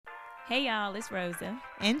Hey y'all, it's Rosa.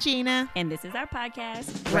 And Gina. And this is our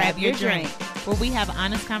podcast, Grab Your Drink, where we have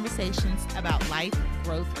honest conversations about life,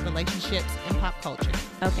 growth, relationships, and pop culture.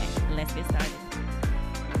 Okay, let's get started.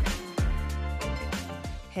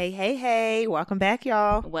 Hey. Welcome back,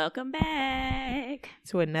 y'all, Welcome back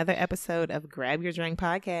to another episode of Grab Your Drink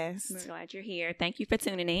podcast. We're glad you're here. Thank you for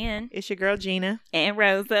tuning in. It's your girl, Gina. And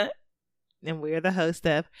Rosa. And we're the host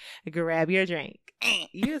of Grab Your Drink.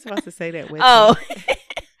 You were supposed to say that with me.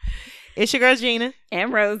 It's your girl, Gina.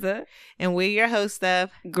 And Rosa. And we're your host of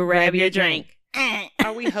Grab Your Drink.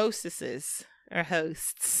 Are we hostesses or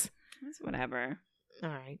hosts? It's whatever. All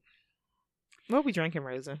right. What are we drinking,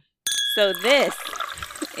 Rosa? So this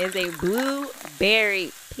is a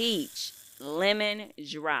blueberry peach lemon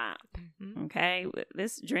drop. Mm-hmm. Okay?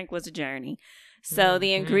 This drink was a journey. So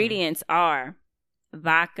the ingredients are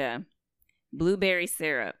vodka, blueberry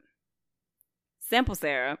syrup, simple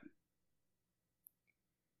syrup,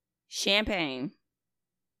 champagne,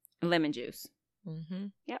 lemon juice. Mm-hmm.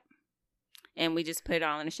 Yep. And we just put it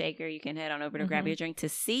all in a shaker. You can head on over to Grab Your Drink to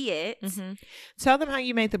see it. Mm-hmm. Tell them how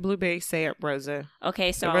you made the blueberry syrup, Rosa.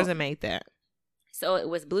 Okay, so Rosa made that. So it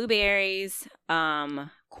was blueberries,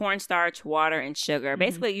 cornstarch, water, and sugar.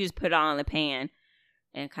 Basically, you just put it all in the pan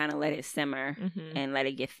and kind of let it simmer and let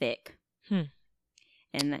it get thick.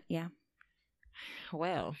 And yeah.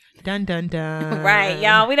 Well, dun. Right,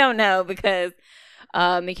 y'all. We don't know because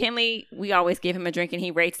McKinley, we always give him a drink and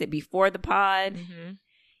he rates it before the pod.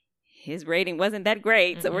 His rating wasn't that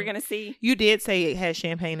great, so we're going to see. You did say it has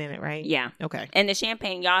champagne in it, right? Yeah. Okay. And the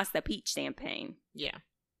champagne, y'all, it's the peach champagne. Yeah.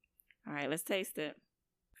 All right, let's taste it.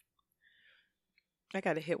 I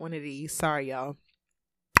got to hit one of these. Sorry, y'all.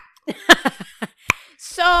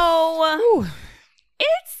 So,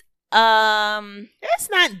 it's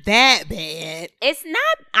not that bad. It's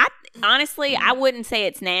not. Honestly, I wouldn't say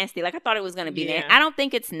it's nasty. Like I thought it was gonna be. Yeah. I don't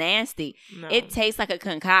think it's nasty. No. It tastes like a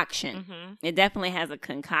concoction. It definitely has a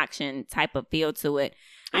concoction type of feel to it.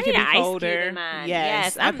 I need an ice cube in mine.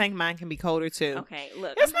 Yes, I think mine can be colder too. Okay,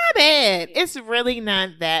 look, it's not bad. It's really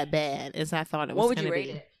not that bad as I thought it was. What would you rate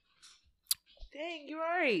it? Dang, you're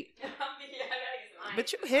right.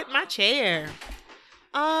 But you hit my chair.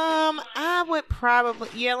 I would probably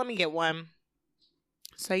let me get one.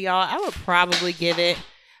 So y'all, I would probably give it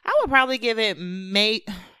I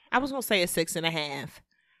was gonna say a 6.5. I'm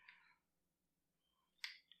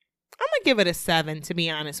gonna give it a 7, to be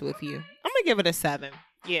honest with you. I'm gonna give it a 7.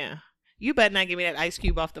 Yeah. You better not give me that ice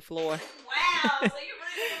cube off the floor. Wow, so you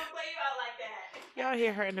really gonna play you out like that? Y'all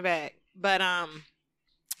hear her in the back. But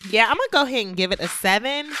yeah, I'm gonna go ahead and give it a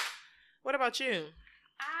 7. What about you?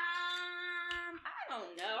 I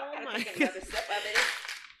don't know. I gotta take another sip of it.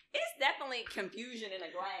 It's definitely confusion in a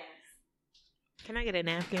glass. Can I get a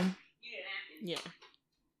napkin? You get a napkin? Yeah.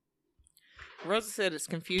 Rosa said it's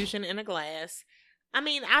confusion in a glass. I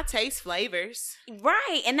mean, I taste flavors.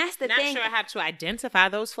 Right, and that's the thing. Not sure how to identify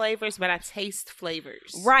those flavors, but I taste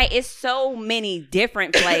flavors. Right, it's so many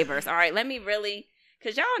different flavors. All right, let me really,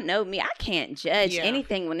 because y'all know me, I can't judge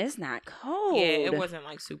anything when it's not cold. Yeah, it wasn't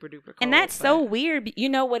like super duper cold. And that's so weird. You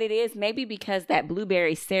know what it is? Maybe because that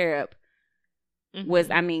blueberry syrup was,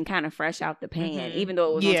 kind of fresh out the pan, even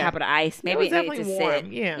though it was on top of the ice. Maybe it was definitely warm. Sit.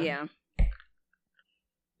 Yeah.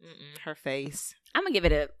 Her face. I'm going to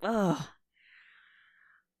give it I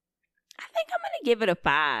think I'm going to give it a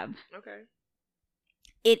 5. Okay.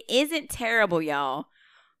 It isn't terrible, y'all,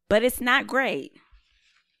 but it's not great.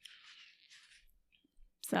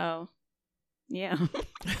 So, yeah.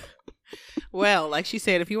 Well, like she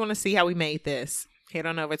said, if you want to see how we made this, head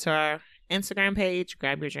on over to our Instagram page,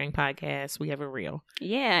 Grab Your Drink Podcast. We have a reel.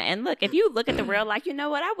 Yeah, and look, if you look at the reel, like, you know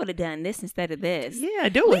what, I would have done this instead of this. Yeah,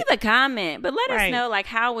 do Leave a comment, but let us Right. know, like,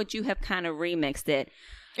 how would you have kind of remixed it?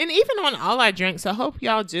 And even on all our drinks, I hope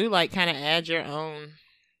y'all do, like, kind of add your own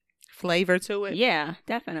flavor to it. Yeah,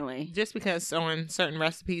 definitely. Just because on certain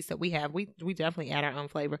recipes that we have, we definitely add our own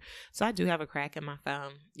flavor. So I do have a crack in my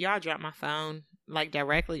phone. Y'all dropped my phone, like,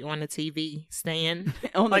 directly on the TV stand.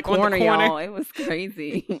 On the like corner, on the corner, y'all. It was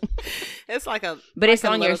crazy. It's like a... But like it's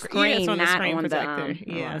on your screen, it's on the not screen on protector. the...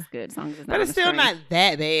 Yeah. that's good. As long as it's not But on it's the still screen. not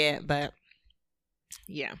that bad, but...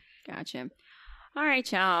 Yeah. Gotcha. All right,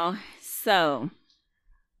 y'all. So,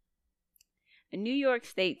 a New York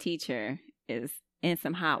State teacher is in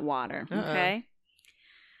some hot water, okay?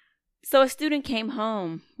 So, a student came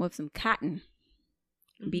home with some cotton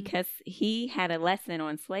because he had a lesson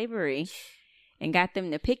on slavery and got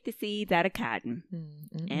them to pick the seeds out of cotton.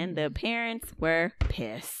 And the parents were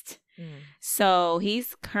pissed. So,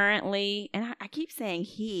 he's currently, and I keep saying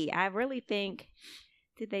he, I really think,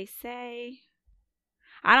 did they say...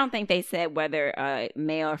 I don't think they said whether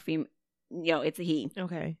male or female. It's a he.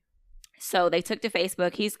 Okay. So they took to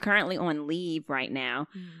Facebook. He's currently on leave right now.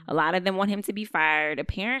 A lot of them want him to be fired.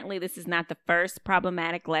 Apparently, this is not the first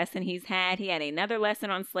problematic lesson he's had. He had another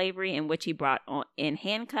lesson on slavery in which he brought in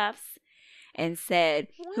handcuffs and said,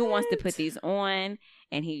 who wants to put these on?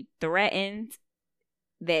 And he threatened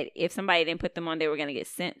that if somebody didn't put them on, they were going to get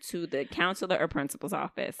sent to the counselor or principal's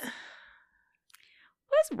office.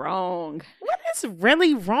 What's wrong? What is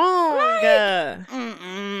really wrong?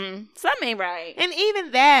 Something ain't right. And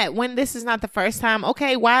even that, when this is not the first time,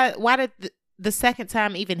 okay, why did the second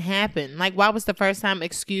time even happen? Like, why was the first time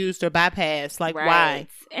excused or bypassed? Like, why?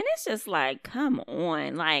 And it's just like, come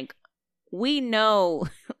on. Like, we know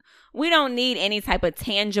we don't need any type of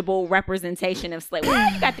tangible representation of slavery.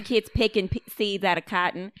 Why you got the kids picking seeds out of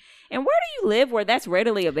cotton? And where do you live where that's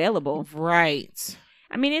readily available? Right.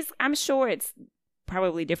 I mean, I'm sure it's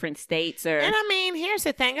probably different states or. And I mean, here's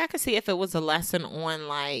the thing. I could see if it was a lesson on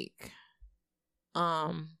like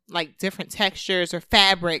different textures or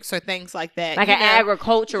fabrics or things like that. Like an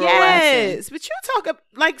agricultural lesson. Yes. But you talk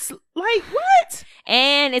like what?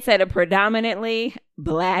 And it's at a predominantly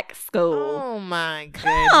black school. Oh my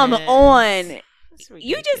goodness. Come on.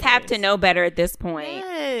 You just have to know better at this point.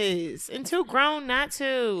 Yes. And too grown not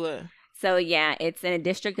to. So yeah, it's in a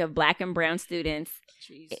district of black and brown students.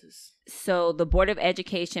 Jesus. So the Board of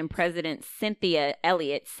Education President Cynthia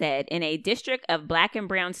Elliott said, in a district of black and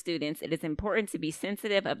brown students, it is important to be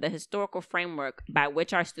sensitive of the historical framework by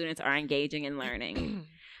which our students are engaging in learning.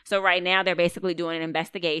 So right now they're basically doing an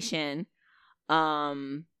investigation.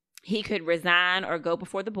 He could resign or go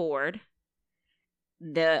before the board.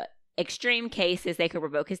 The extreme case is they could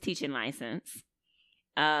revoke his teaching license.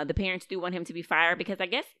 The parents do want him to be fired because I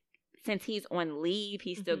guess since he's on leave,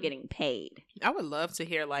 he's still getting paid. I would love to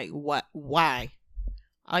hear, like, why?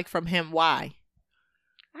 Like, from him, why?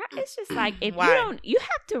 It's just like, if you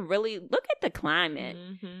have to really look at the climate.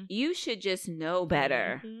 You should just know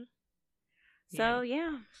better. So,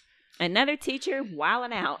 yeah. Another teacher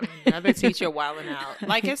wilding out.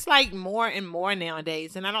 Like, it's like more and more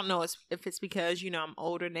nowadays. And I don't know if it's because, I'm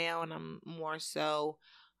older now and I'm more so,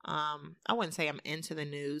 I wouldn't say I'm into the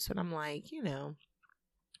news, but I'm like,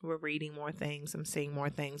 we're reading more things. I'm seeing more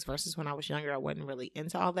things versus when I was younger. I wasn't really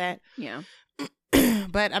into all that. Yeah.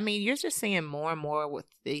 But I mean, you're just seeing more and more with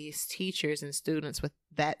these teachers and students with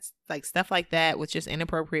that, like stuff like that, with just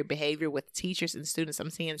inappropriate behavior with teachers and students. I'm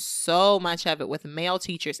seeing so much of it with male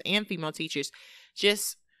teachers and female teachers,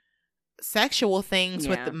 just sexual things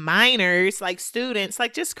with minors, like students,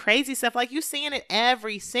 like just crazy stuff. Like you seeing it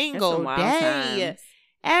every single day. Times.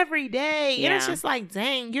 Every day. Yeah. And it's just like,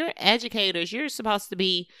 dang, you're educators. You're supposed to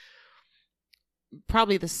be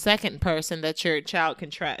probably the second person that your child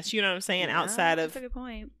can trust. You know what I'm saying? Outside of, that's a good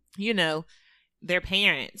point. Their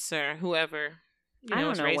parents or whoever. I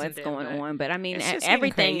don't know what's going on, but I mean,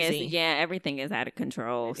 everything is out of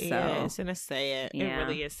control. Yes, and it's sad. It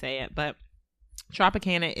really is sad. But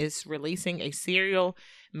Tropicana is releasing a cereal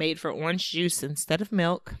made for orange juice instead of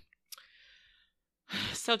milk.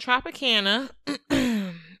 So Tropicana,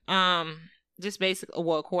 just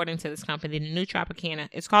basically, according to this company, the new Tropicana,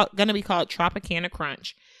 it's going to be called Tropicana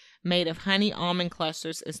Crunch, made of honey almond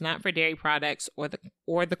clusters. It's not for dairy products or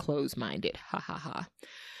the closed-minded. Ha ha ha.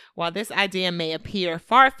 While this idea may appear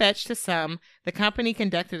far-fetched to some, the company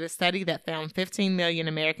conducted a study that found 15 million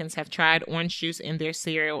Americans have tried orange juice in their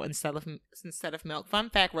cereal instead of milk. Fun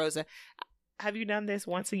fact, Rosa. Have you done this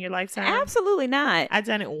once in your lifetime? Absolutely not. I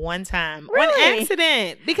done it one time. Really? On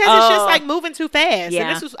accident. Because it's just like moving too fast.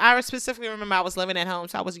 Yeah. And I specifically remember I was living at home,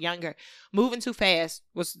 so I was younger. Moving too fast,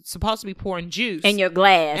 was supposed to be pouring juice. In your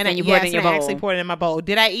glass. And you poured it in your bowl. I actually poured it in my bowl.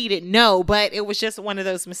 Did I eat it? No, but it was just one of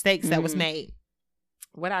those mistakes that was made.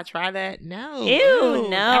 Would I try that? No. Ew,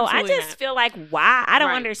 no. I just feel like, why? I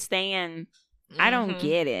don't understand. I don't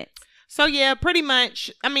get it. So, yeah, pretty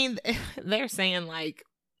much. I mean, they're saying like,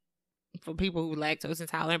 for people who are lactose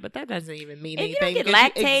intolerant, but that doesn't even mean anything. You don't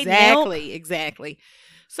get lactate Exactly.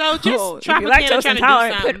 So just Tropicana trying to do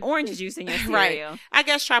something. Put orange juice in your cereal. Right. I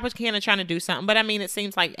guess Tropicana trying to do something, but I mean, it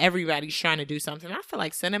seems like everybody's trying to do something. I feel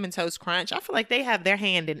like Cinnamon Toast Crunch. I feel like they have their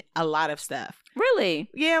hand in a lot of stuff. Really?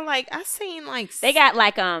 Yeah, like I seen like they got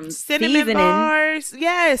like cinnamon seasoning. bars.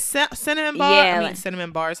 Yes, cinnamon bars. Yeah, I mean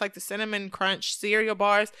cinnamon bars, like the Cinnamon Crunch cereal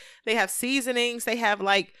bars. They have seasonings. They have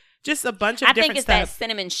like just a bunch of different stuff. I think it's that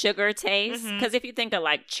cinnamon sugar taste. Because if you think of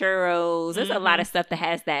like churros, there's a lot of stuff that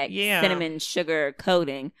has that cinnamon sugar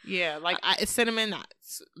coating. Yeah, like cinnamon,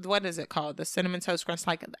 what is it called? The Cinnamon Toast Crunch,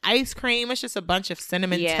 like ice cream. It's just a bunch of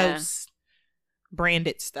cinnamon toast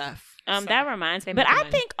branded stuff. So, that reminds me. But I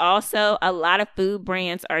think also a lot of food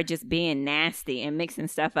brands are just being nasty and mixing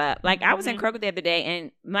stuff up. Like I was in Kroger the other day,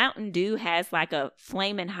 and Mountain Dew has like a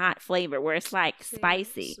flaming hot flavor where it's like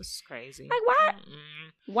spicy. This is crazy. Like what?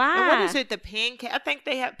 Why? And what is it? The pancake? I think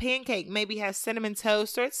they have pancake. Maybe has cinnamon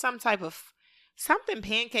toast or it's some type of something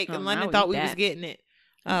pancake. And London thought we was getting it.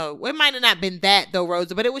 Oh, it might have not been that though,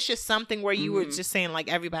 Rosa, but it was just something where you were just saying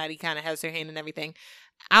like everybody kind of has their hand in everything.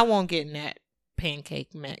 I won't get in that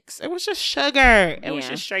pancake mix. It was just sugar. It was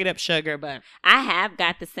just straight up sugar. But I have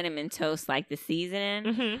got the cinnamon toast, like the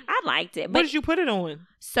seasoning. I liked it. But what did you put it on?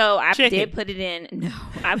 So I did put it in. No,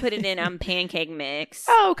 I put it in pancake mix.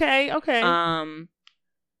 Oh, okay.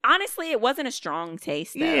 Honestly, it wasn't a strong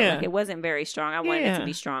taste though. Yeah. Like, it wasn't very strong. I wanted it to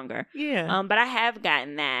be stronger. Yeah. But I have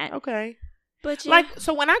gotten that. Okay. But like,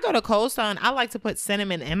 so when I go to Cold Stone, I like to put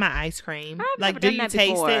cinnamon in my ice cream. I've do you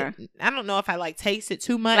taste before. It? I don't know if I like taste it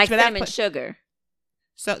too much. Like but cinnamon sugar.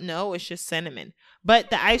 So no, it's just cinnamon.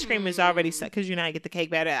 But the ice cream is already because you know I get the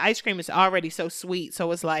cake batter. The ice cream is already so sweet,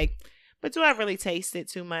 so it's like. But do I really taste it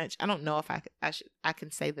too much? I don't know if I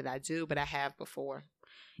can say that I do, but I have before.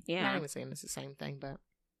 Yeah, I'm not even saying it's the same thing, but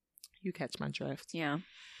you catch my drift. Yeah,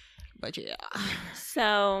 but yeah.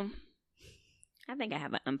 So I think I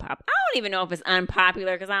have an unpopular. I don't even know if it's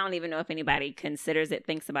unpopular because I don't even know if anybody considers it,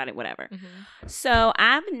 thinks about it, whatever. So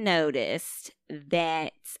I've noticed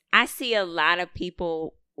that I see a lot of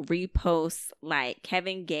people repost like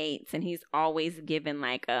Kevin Gates, and he's always given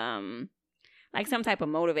like some type of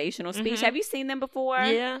motivational speech. Have you seen them before?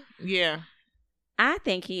 Yeah. I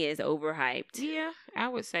think he is overhyped. Yeah, I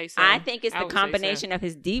would say so. I think it's the combination of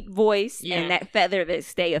his deep voice and that feather that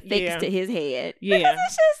stay affixed to his head. Yeah. Because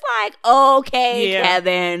it's just like, okay,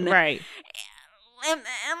 Kevin. Right. What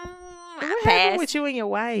happened with you and your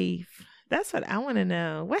wife? That's what I want to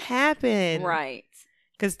know. What happened? Right.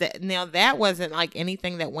 Because now that wasn't like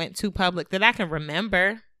anything that went too public that I can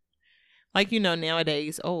remember. Like, you know,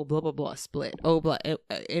 nowadays, blah, blah, blah, split. Blah.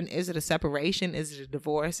 And is it a separation? Is it a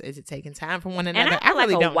divorce? Is it taking time from one another? And I feel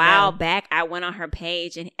really like don't a while know. back, I went on her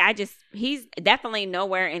page, and he's definitely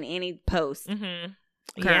nowhere in any post.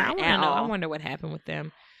 Yeah, I wonder what happened with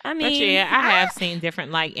them. I mean, but yeah, I have seen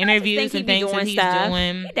different like interviews and things that he's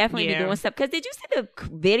doing. He definitely be doing stuff. Because did you see the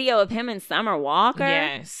video of him and Summer Walker?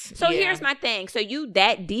 Yes. So here's my thing. So you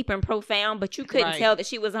that deep and profound, but you couldn't tell that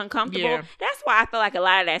she was uncomfortable. Yeah. That's why I feel like a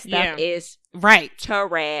lot of that stuff is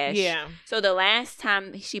trash. Yeah. So the last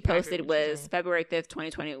time she posted was February 5th,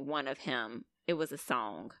 2021 of him. It was a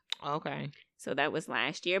song. Okay. So that was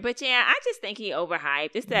last year. But yeah, I just think he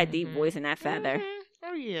overhyped. It's that deep voice and that feather.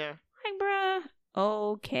 Oh yeah. Like, bruh.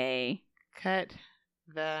 Okay. Cut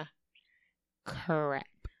the crap.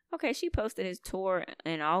 Okay, she posted his tour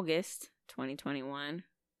in August 2021.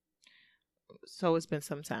 So it's been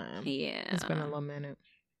some time. Yeah. It's been a little minute.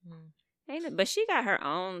 But she got her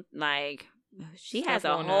own, like, she has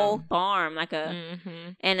a whole farm, like a,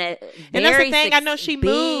 and that's the thing. I know she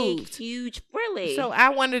moved. Huge, really. So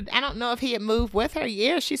I don't know if he had moved with her.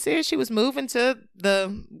 Yeah, she said she was moving to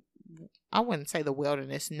I wouldn't say the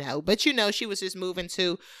wilderness, no. But, you know, she was just moving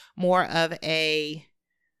to more of a...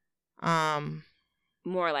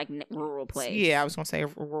 more like rural place. Yeah, I was going to say a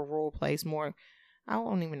rural place. More... I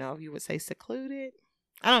don't even know if you would say secluded.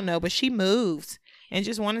 I don't know. But she moved and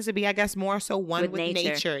just wanted to be, I guess, more so one with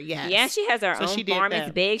nature. Yes. Yeah, she has her own farm.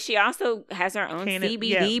 It's big. She also has her own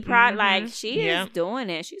CBD product. Like, she is doing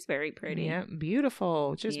it. She's very pretty. Yeah,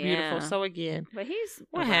 beautiful. Just beautiful. So, again... But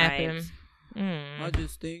what happened? I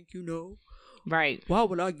just think, you know, right? Why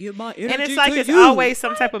would I give my energy? And it's like to it's you? Always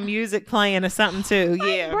some type of music playing or something too.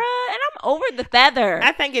 Yeah, bruh. And I'm over the feather.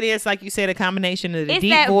 I think it is like you said, a combination of the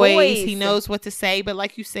deep voice. He knows what to say, but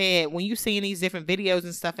like you said, when you see in these different videos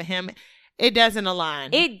and stuff of him, it doesn't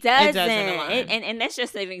align. It doesn't align. And that's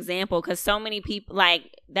just an example because so many people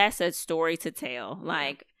like that's a story to tell.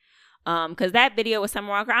 Like. Because that video with Summer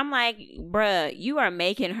Walker, I'm like, bruh, you are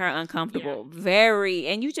making her uncomfortable. Very,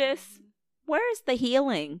 and you just. Where's the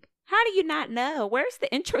healing? How do you not know? Where's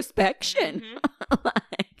the introspection?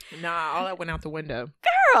 Nah, all that went out the window.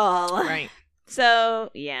 Girl. Right. So,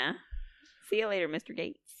 yeah. See you later, Mr.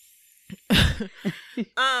 Gates.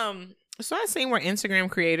 So I seen where Instagram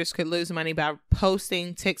creators could lose money by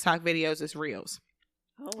posting TikTok videos as reels.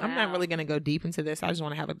 Oh, wow. I'm not really going to go deep into this. I just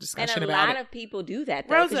want to have a discussion about it. And a lot of people do that,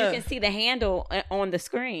 though. Because you can see the handle on the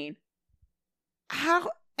screen. And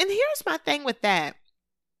here's my thing with that.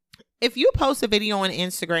 If you post a video on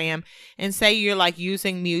Instagram and say you're like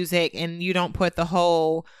using music and you don't put the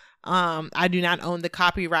whole, I do not own the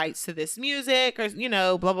copyrights to this music or, you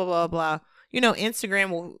know, blah, blah, blah, blah. You know, Instagram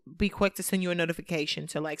will be quick to send you a notification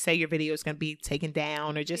to like say your video is going to be taken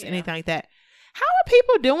down or just anything like that. How are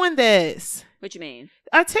people doing this? What you mean?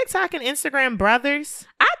 Are TikTok and Instagram brothers?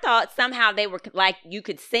 I thought somehow they were like you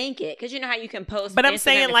could sync it because you know how you can post. But I'm Instagram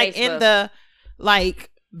saying and like Facebook. in the like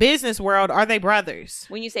business world, are they brothers?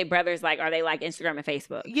 When you say brothers, like are they like Instagram and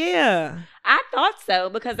Facebook? Yeah. I thought so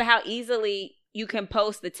because of how easily you can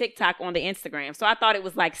post the TikTok on the Instagram. So I thought it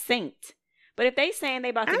was like synced. But if they saying they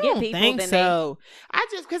about to I get don't people, think then so. I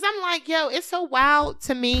just because I'm like, yo, it's so wild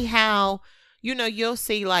to me how you'll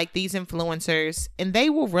see like these influencers and they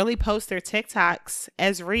will really post their TikToks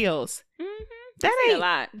as reels. Mm-hmm. That ain't a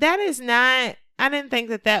lot. That is not. I didn't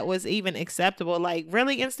think that was even acceptable. Like,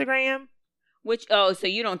 really, Instagram? So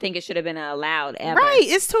you don't think it should have been allowed ever? Right.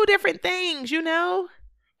 It's two different things, you know?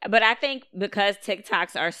 But I think because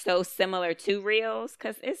TikToks are so similar to Reels,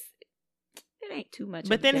 because it ain't too much.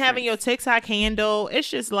 But then having your TikTok handle, it's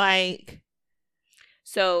just like.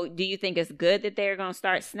 So do you think it's good that they're going to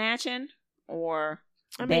start snatching or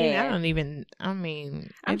I bad? mean, I'm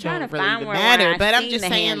trying to really find where matter. I But I'm seen just the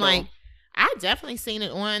saying, handle. like, I definitely seen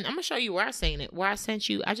it on. I'm going to show you where I seen it. Where I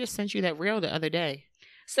just sent you that reel the other day.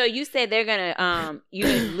 So you said they're gonna you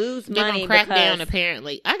lose They're money gonna crack because, down.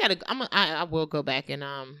 Apparently, I will go back and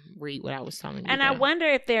read what I was telling you. and I wonder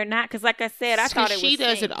if they're not because, like I said, I thought it was. She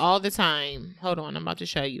does synced. it all the time. Hold on, I'm about to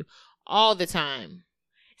show you. All the time.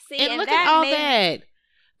 See, And look at all that,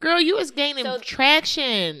 girl. You was gaining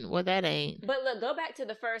traction. Well, that ain't. But look, go back to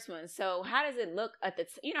the first one. So how does it look at the?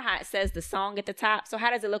 You know how it says the song at the top. So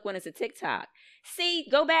how does it look when it's a TikTok? See,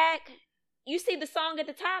 go back. You see the song at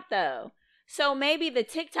the top though. So maybe the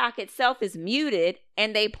TikTok itself is muted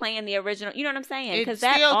and they playing the original. You know what I'm saying? It's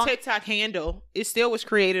still TikTok handle. It still was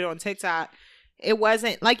created on TikTok. It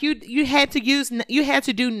wasn't like you had to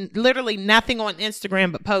do literally nothing on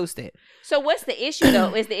Instagram but post it. So what's the issue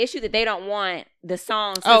though? Is the issue that they don't want the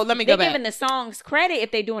songs? Let me go back. They're giving the songs credit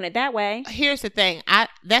if they're doing it that way. Here's the thing.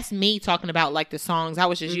 That's me talking about like the songs. I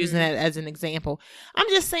was just using that as an example. I'm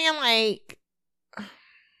just saying like.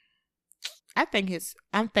 I think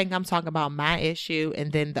I'm talking about my issue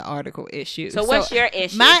and then the article issue. So what's your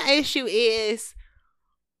issue? My issue is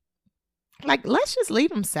like, let's just leave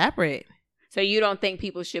them separate. So you don't think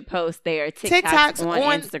people should post their TikToks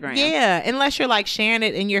on Instagram? Yeah, unless you're like sharing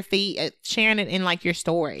it in your feed, sharing it in like your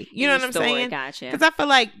story. You know what I'm saying? Gotcha. Because I feel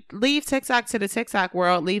like leave TikTok to the TikTok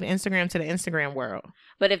world, leave Instagram to the Instagram world.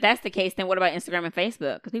 But if that's the case, then what about Instagram and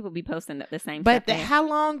Facebook? Because people be posting the same but stuff.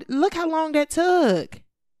 Look how long that took.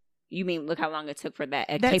 You mean look how long it took for that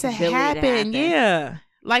to happen? Yeah.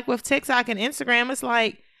 Like with TikTok and Instagram, it's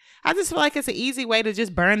like, I just feel like it's an easy way to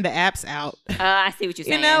just burn the apps out. I see what you're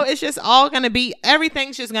saying. You know, it's just all going to be,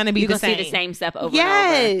 everything's just going to be the same. You're going to see the same stuff over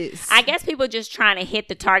and over. I guess people just trying to hit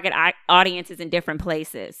the target audiences in different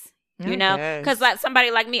places. You know? Because like somebody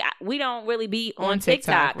like me, we don't really be on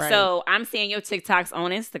TikTok. Right. So I'm seeing your TikToks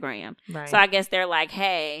on Instagram. Right. So I guess they're like,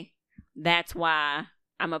 hey, that's why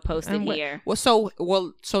I'm going to post it here.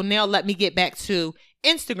 So now let me get back to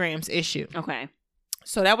Instagram's issue. Okay.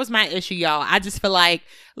 So that was my issue, y'all. I just feel like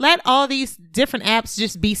let all these different apps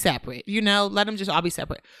just be separate. You know, let them just all be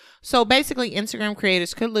separate. So basically, Instagram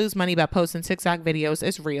creators could lose money by posting TikTok videos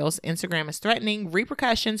as reels. Instagram is threatening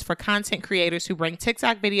repercussions for content creators who bring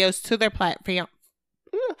TikTok videos to their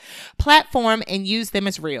platform and use them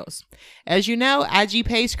as reels. As you know, IG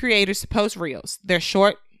pays creators to post reels. They're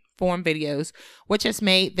short form videos, which has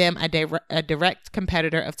made them a direct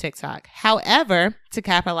competitor of TikTok. However, to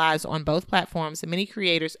capitalize on both platforms, many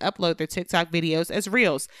creators upload their TikTok videos as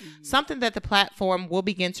reels, something that the platform will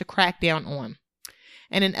begin to crack down on.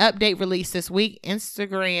 In an update released this week,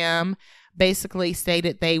 Instagram basically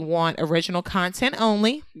stated they want original content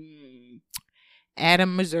only.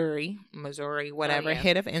 Adam Missouri,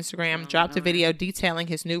 head of Instagram, dropped a video detailing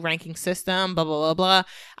his new ranking system, blah, blah, blah, blah.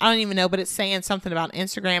 I don't even know, but it's saying something about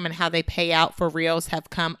Instagram and how they pay out for reels have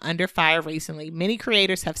come under fire recently. Many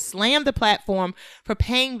creators have slammed the platform for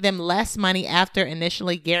paying them less money after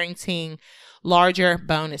initially guaranteeing larger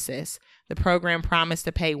bonuses. The program promised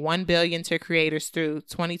to pay $1 billion to creators through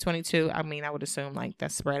 2022. I mean, I would assume like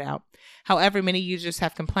that's spread out. However, many users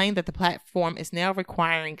have complained that the platform is now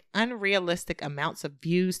requiring unrealistic amounts of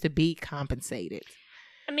views to be compensated.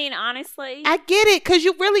 I mean, honestly, I get it because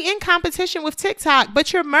you're really in competition with TikTok,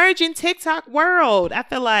 but you're merging TikTok world. I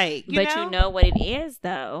feel like, you know what it is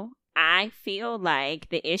though. I feel like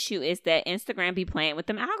the issue is that Instagram be playing with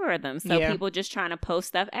them algorithms, so people just trying to post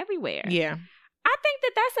stuff everywhere. Yeah. I think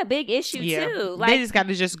that that's a big issue too. Like, they just got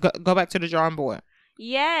to just go back to the drawing board.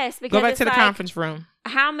 Yes, because go back to the conference room.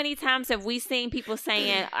 How many times have we seen people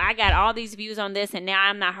saying, "I got all these views on this, and now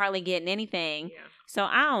I'm not hardly getting anything"? Yeah. So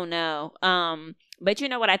I don't know. But you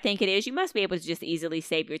know what I think it is? You must be able to just easily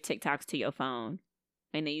save your TikToks to your phone.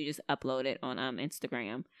 and then you just upload it on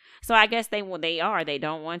Instagram. So I guess they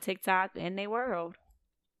don't want TikTok in their world.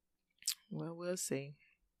 Well, we'll see.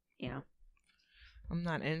 Yeah. I'm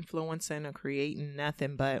not influencing or creating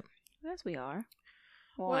nothing, but yes, we are.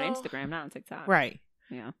 Well, on Instagram, not on TikTok. Right.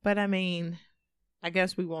 Yeah. But I mean, I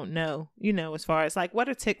guess we won't know, as far as like, what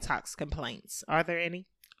are TikTok's complaints? Are there any?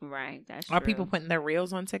 Right. That's Are true. people putting their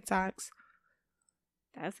reels on TikToks?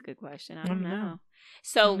 That's a good question. I don't know.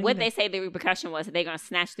 So what they say the repercussion was, are they going to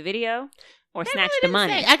snatch the video or snatch the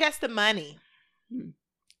money? I guess the money.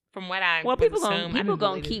 From what I people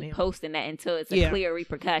gonna keep posting that until it's a clear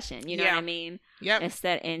repercussion. You know what I mean? Yep.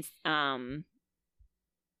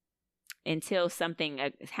 Until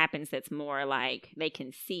something happens that's more like they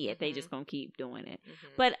can see it, they just gonna keep doing it.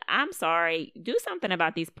 But I'm sorry, do something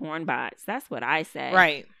about these porn bots. That's what I say.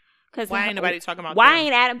 Right. Because why ain't nobody talking about why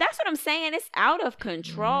ain't Adam? That's what I'm saying. It's out of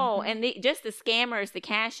control. And just the scammers, the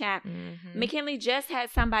Cash App. McKinley just had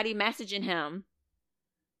somebody messaging him,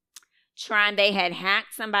 they had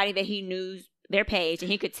hacked somebody that he knew their page,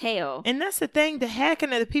 and he could tell. And that's the thing, the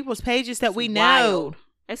hacking of the people's pages that we know. Wild.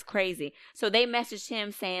 That's crazy. So they messaged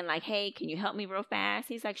him saying like, hey, can you help me real fast?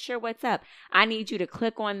 He's like, sure, what's up? I need you to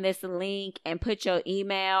click on this link and put your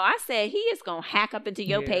email. I said, he is going to hack up into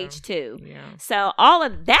your page too. Yeah. So all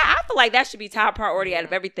of that, I feel like that should be top priority out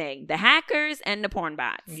of everything. The hackers and the porn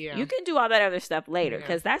bots. Yeah. You can do all that other stuff later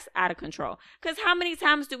because that's out of control. Because how many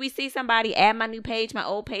times do we see somebody add my new page, my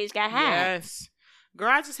old page got hacked? Yes. Girl,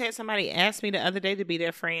 I just had somebody ask me the other day to be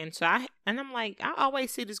their friend. I'm like, I always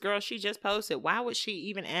see this girl, she just posted. Why would she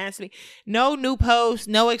even ask me? No new post,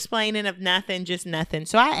 no explaining of nothing, just nothing.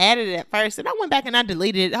 So I added it at first, and I went back and I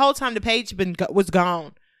deleted it. The whole time the page was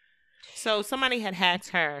gone. So somebody had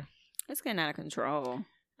hacked her. It's getting out of control.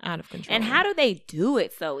 Out of control. And how do they do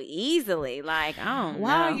it so easily? Like, I don't know.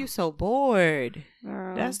 Why are you so bored?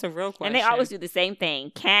 Girl. That's the real question. And they always do the same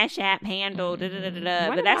thing. Cash App handle,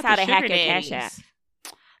 But that's how they hack your Cash App.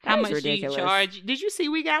 How much ridiculous. Do you charge? Did you see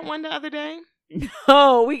we got one the other day?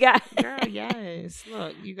 No, we got. Girl, yes.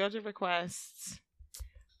 Look, you go to requests.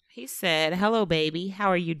 He said, "Hello, baby. How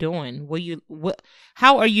are you doing?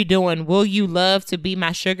 How are you doing? Will you love to be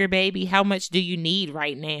my sugar baby? How much do you need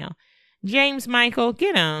right now?" James Michael,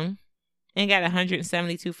 get on. And got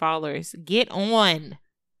 172 followers. Get on.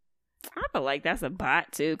 I feel like that's a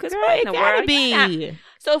bot too, because it gotta be.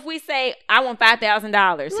 So if we say I want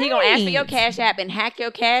 $5,000, he gonna ask for your Cash App and hack your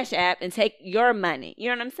Cash App and take your money. You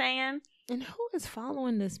know what I'm saying? And who is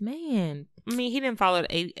following this man? I mean, he didn't follow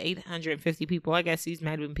 850 people. I guess he's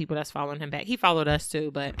mad with people that's following him back. He followed us too,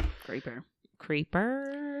 but creeper.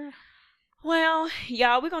 Well,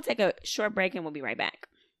 y'all, we're gonna take a short break and we'll be right back.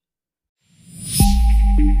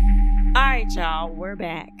 All right, y'all, we're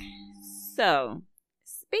back. So.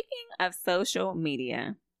 Speaking of social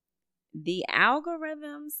media, the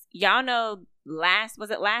algorithms, y'all know last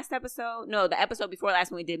episode? No, the episode before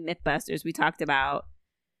last when we did Mythbusters, we talked about,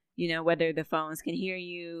 whether the phones can hear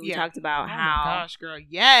you. We talked about how. Oh my gosh, girl.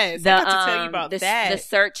 Yes. I got to tell you about that. The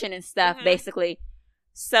searching and stuff, basically.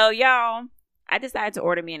 So, y'all, I decided to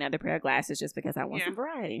order me another pair of glasses just because I want some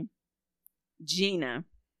variety. Gina.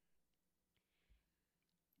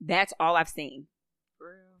 That's all I've seen.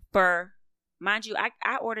 For mind you,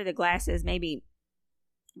 I ordered the glasses maybe,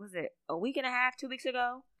 was it a week and a half, 2 weeks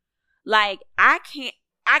ago? Like, I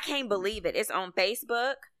can't believe it. It's on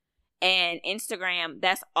Facebook and Instagram.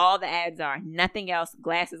 That's all the ads are. Nothing else.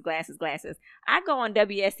 Glasses. I go on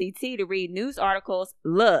WSET to read news articles.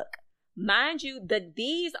 Look, mind you,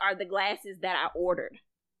 these are the glasses that I ordered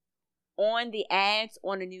on the ads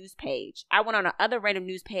on the news page. I went on another random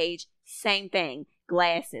news page. Same thing.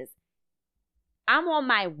 Glasses. I'm on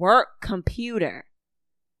my work computer.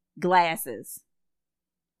 Glasses.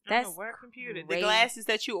 That's on the work computer. The glasses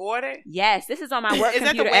that you ordered? Yes, this is on my work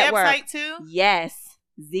computer at work. Is that the website too? Yes,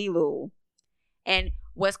 Zillow. And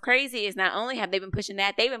what's crazy is not only have they been pushing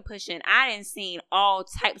that, they've been pushing, I done seen all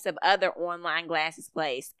types of other online glasses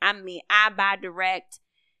placed. I mean, iBuyDirect,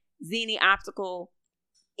 Zenni Optical.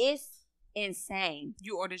 It's insane.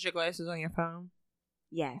 You ordered your glasses on your phone?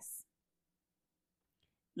 Yes.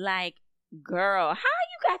 Like, girl, how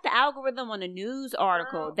you got the algorithm on a news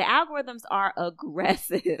article? Girl. The algorithms are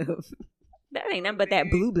aggressive. That ain't nothing but that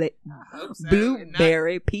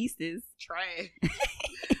blueberry pieces. Trash.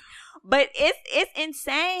 But it's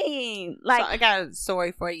insane. Like, so I got a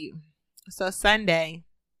story for you. So Sunday,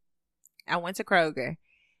 I went to Kroger,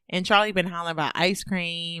 and Charlie been hollering about ice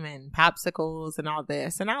cream and popsicles and all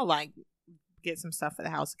this, and I'll like get some stuff for the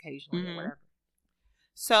house occasionally or whatever.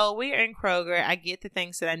 So we're in Kroger. I get the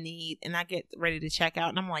things that I need, and I get ready to check out,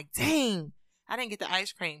 and I'm like, dang, I didn't get the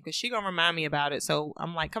ice cream because she going to remind me about it. So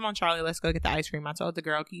I'm like, come on, Charlie, let's go get the ice cream. I told the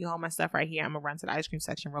girl, can you hold my stuff right here? I'm going to run to the ice cream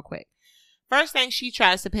section real quick. First thing she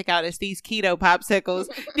tries to pick out is these keto popsicles.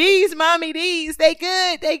 These, mommy, these, they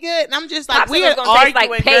good. And I'm just like, we are arguing,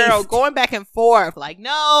 like girl, going back and forth. Like,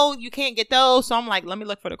 no, you can't get those. So I'm like, let me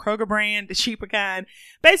look for the Kroger brand, the cheaper kind.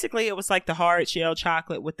 Basically, it was like the hard shell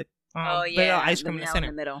chocolate with the vanilla ice cream in the center.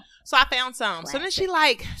 In the middle. So I found some. Classic. So then she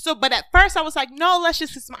like, but at first I was like, no, let's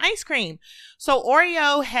just get some ice cream. So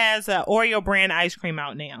Oreo has a Oreo brand ice cream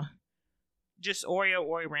out now. Just Oreo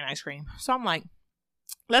brand ice cream. So I'm like,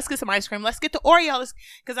 let's get some ice cream. Let's get the Oreo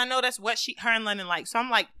because I know that's what her and London like. So I'm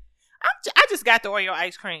like, I just got the Oreo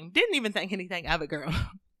ice cream. Didn't even think anything of it, girl.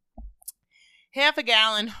 Half a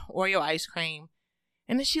gallon Oreo ice cream.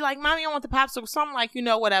 And then she like, mommy, I want the popsicle. So I'm like,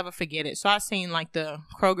 whatever, forget it. So I seen like the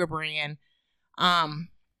Kroger brand,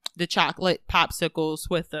 the chocolate popsicles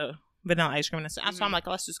with the vanilla ice cream. So I'm like,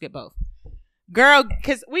 let's just get both. Girl,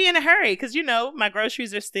 because we in a hurry. Because, my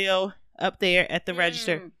groceries are still up there at the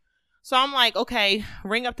register. So I'm like, okay,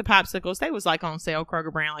 ring up the popsicles. They was like on sale,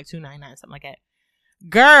 Kroger brand, like $2.99, something like that.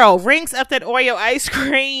 Girl, rings up that Oreo ice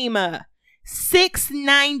cream.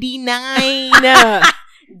 $6.99.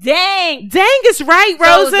 Dang is right,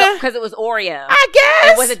 Rosa. Because it was Oreo. I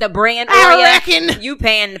guess. And was it the brand Oreo? I reckon. You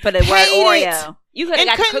paying for the word Oreo. You could have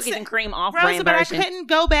got the cookies and cream off Rosa, brand but version. I couldn't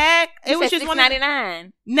go back. It was just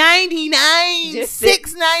 $6.99. $99.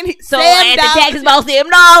 $6.90. So at the taxes about $7.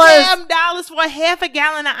 $7 for half a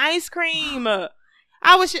gallon of ice cream. I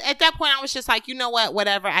was at that point. I was just like, you know what?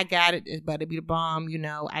 Whatever. I got it. It's better be the bomb.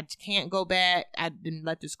 I can't go back. I didn't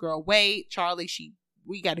let this girl wait. Charlie,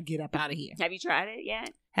 we got to get up out of here. Have you tried it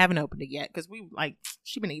yet? Haven't opened it yet because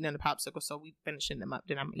she been eating the popsicle, so we finishing them up.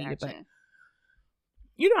 Then I'm gonna eat it. But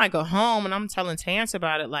I go home and I'm telling Terrence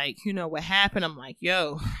about it. Like, what happened? I'm like,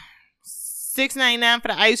 yo, $6.99 for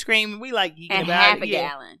the ice cream. We like geeking about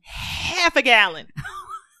it. Half a gallon.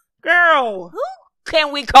 Girl, who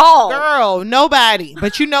can we call? Girl, nobody.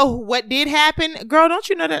 But what did happen? Girl, don't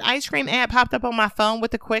you know that ice cream ad popped up on my phone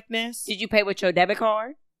with the quickness? Did you pay with your debit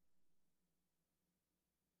card?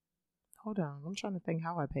 Hold on. I'm trying to think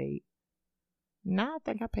how I paid. No, I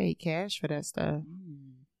think I paid cash for that stuff.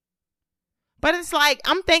 But it's like,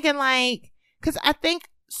 I'm thinking because I think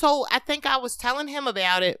I was telling him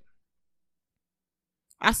about it.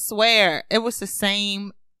 I swear, it was the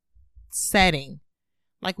same setting.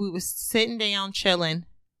 Like, we was sitting down, chilling.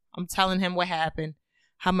 I'm telling him what happened,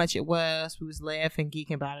 how much it was. We was laughing,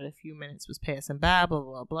 geeking about it. A few minutes was passing by, blah,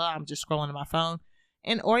 blah, blah. I'm just scrolling on my phone.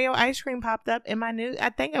 And Oreo ice cream popped up in my news. I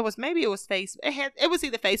think it was Facebook. It was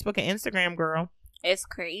either Facebook or Instagram, girl. It's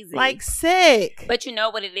crazy. Like, sick. But you know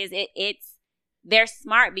what it is? They're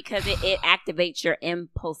smart because it activates your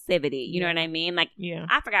impulsivity. You know what I mean? Like,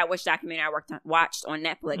 I forgot which documentary I watched on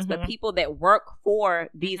Netflix, but people that work for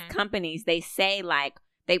these companies, they say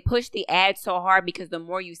they push the ad so hard because the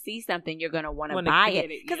more you see something, you're going to want to buy it.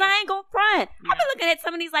 Because I ain't going to front. I've been looking at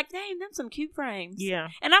some of these like, dang, them some cute frames. Yeah.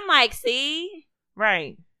 And I'm like, see?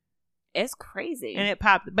 Right. It's crazy. And it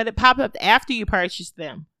popped up after you purchased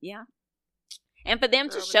them. Yeah. And for them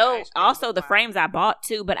to show also the frames I bought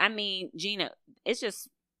too. But I mean, Gina, it's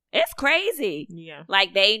crazy. Yeah.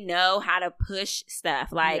 Like, they know how to push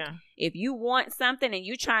stuff. Like, if you want something and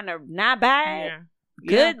you're trying to not buy it,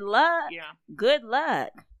 good luck. Yeah. Good luck.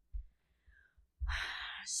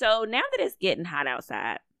 So now that it's getting hot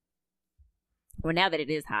outside, or now that it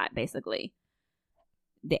is hot, basically,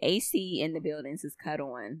 the AC in the buildings is cut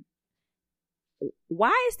on.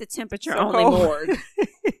 Why is the temperature only morgue?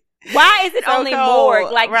 Why is it only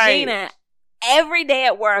morgue? Like, Gina, every day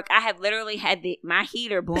at work, I have literally had my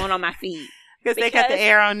heater blowing on my feet. Because they got the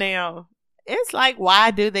air on now. It's like,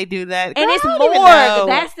 why do they do that? And it's morgue.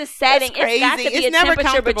 That's the setting. It's got to be a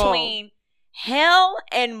temperature between hell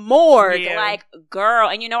and morgue. Yeah. Like, girl.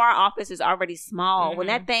 And our office is already small. When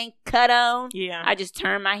that thing cut on, I just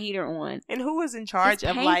turn my heater on. And who was in charge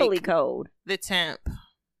of painfully cold? The temp?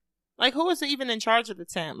 Like, who was even in charge of the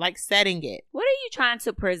temp? Like, setting it? What are you trying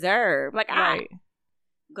to preserve? Like,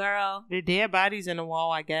 girl, the dead bodies in the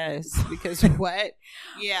wall, I guess. Because what?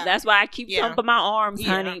 Yeah, that's why I keep thumping my arms,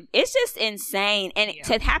 honey. It's just insane, and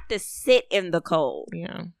to have to sit in the cold.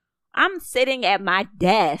 Yeah. I'm sitting at my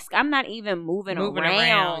desk. I'm not even moving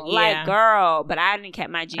around. Like, girl, but I didn't keep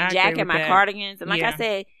my jean jacket, my cardigans. And like I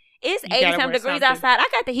said, it's 80-some degrees outside. I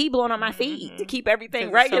got the heat blowing on my feet to keep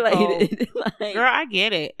everything regulated. So girl, I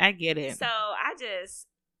get it. So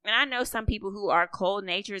and I know some people who are cold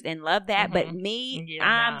natures and love that, but me,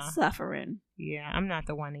 I'm suffering. Yeah, I'm not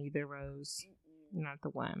the one either, Rose. I'm not the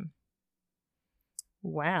one.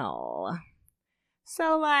 Well,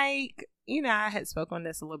 So, like, you know, I had spoke on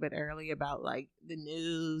this a little bit earlier about, like, the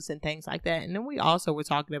news and things like that. And then we also were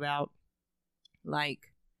talking about,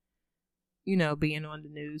 like, you know, being on the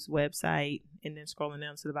news website and then scrolling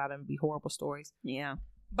down to the bottom and be horrible stories. Yeah.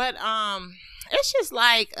 But it's just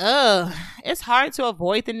like, it's hard to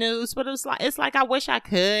avoid the news, but it's like I wish I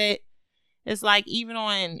could. It's like even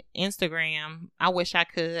on Instagram, I wish I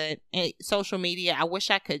could. And social media, I wish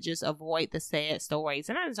I could just avoid the sad stories.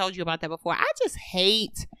 And I told you about that before. I just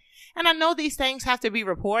hate, and I know these things have to be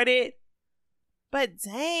reported, but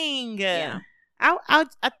dang, Yeah. I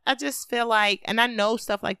just feel like, and I know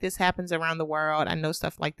stuff like this happens around the world. I know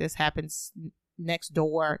stuff like this happens next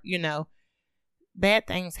door. You know, bad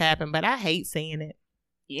things happen, but I hate seeing it.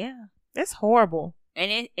 Yeah. It's horrible.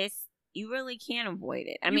 And it's you really can't avoid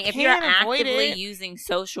it. I mean, if can't you're avoid actively it. using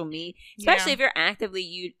social media, especially if you're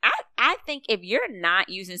actively I think if you're not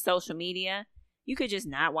using social media, you could just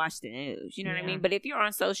not watch the news. You know what I mean? But if you're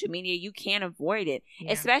on social media, you can't avoid it,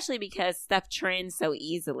 especially because stuff trends so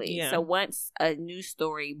easily. Yeah. So once a news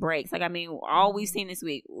story breaks, like, I mean, all we've seen this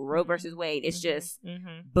week, Roe versus Wade, it's just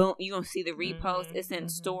boom. You're going to see the repost. It's in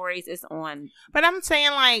stories. It's on. But I'm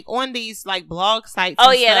saying, like, on these, like, blog sites.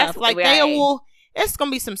 Oh, and yeah. stuff, That's like, right. they will. It's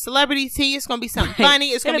going to be some celebrity tea. It's going to be something funny.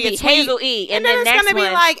 It's going to be a tweet. Hazel E. And then it's going to be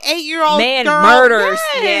like 8-year-old man girl. murders.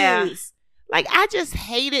 Yes. Yeah. Like, I just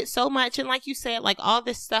hate it so much. And like you said, like, all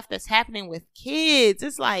this stuff that's happening with kids.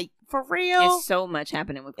 It's like, for real. It's so much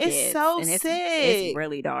happening with kids. It's so and sick. It's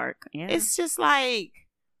really dark. Yeah. It's just like,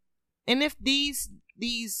 and if the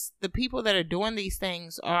people that are doing these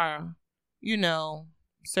things are, you know,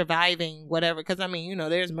 surviving, whatever, because I mean, you know,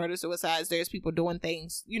 there's murder suicides, there's people doing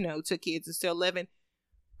things, you know, to kids and still living.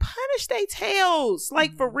 Punish their tails,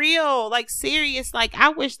 like, for real, like, serious. Like, I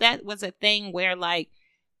wish that was a thing where, like,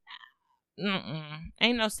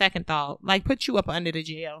 ain't no second thought. Like, put you up under the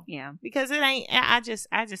jail. Yeah, because it ain't. I just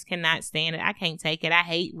cannot stand it. I can't take it. I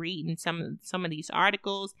hate reading some of these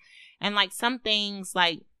articles, and like some things,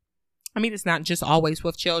 like, I mean, it's not just always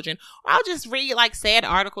with children. I'll just read, like, sad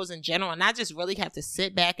articles in general, and I just really have to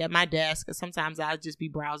sit back at my desk, because sometimes I'll just be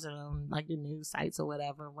browsing on, like, the news sites or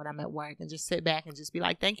whatever when I'm at work, and just sit back and just be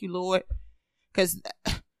like, thank you, Lord, because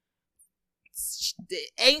it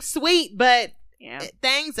ain't sweet, but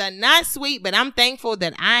things are not sweet, but I'm thankful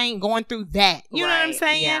that I ain't going through that. You know what I'm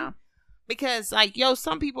saying? Yeah. Because, like, yo,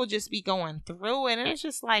 some people just be going through it, and it's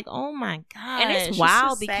just like, oh, my God. And it's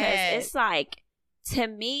wild because it's like, to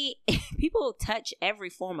me, people touch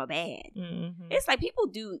every form of bad. Mm-hmm. It's like people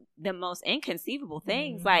do the most inconceivable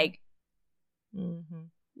things. Like,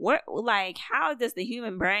 what? Like, how does the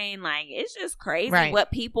human brain? Like, it's just crazy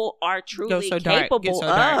what people are truly capable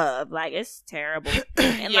of. Like, it's terrible.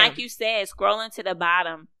 And like you said, scrolling to the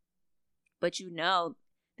bottom. But you know,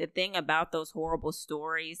 the thing about those horrible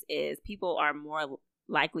stories is people are more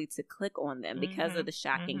likely to click on them because of the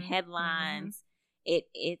shocking headlines.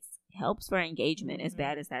 It's helps for engagement, as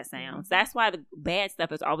bad as that sounds. That's why the bad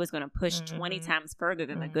stuff is always going to push 20 times further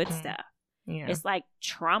than the good stuff. Yeah. It's like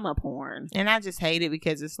trauma porn. And I just hate it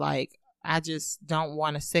because it's like, I just don't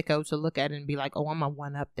want a sicko to look at it and be like, oh, I'm going to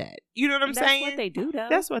one up that. You know what I'm saying? That's what they do, though.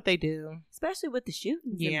 That's what they do. Especially with the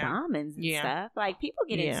shootings and bombings and stuff. Like, people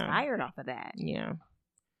get inspired off of that. Yeah.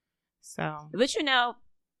 So. But, you know,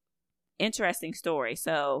 interesting story.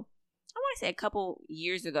 So, I want to say a couple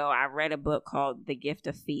years ago, I read a book called The Gift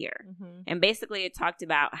of Fear. And basically it talked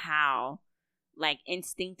about how, like,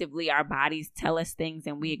 instinctively our bodies tell us things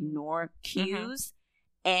and we ignore cues.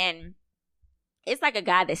 And it's like a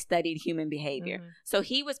guy that studied human behavior. So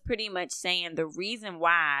he was pretty much saying the reason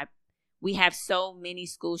why we have so many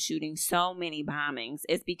school shootings, so many bombings,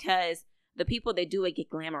 is because the people that do it get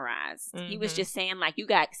glamorized. He was just saying, like, you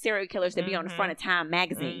got serial killers that be on the front of Time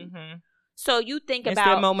magazine. So you think it's about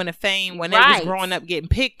their moment of fame when they was growing up getting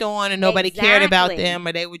picked on and nobody cared about them,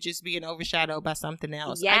 or they would just being overshadowed by something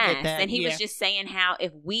else. Yes. I get that. And he was just saying how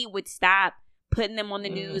if we would stop putting them on the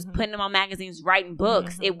news, putting them on magazines, writing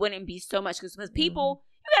books, it wouldn't be so much. Because people,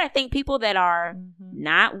 you got to think people that are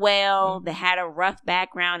not well, that had a rough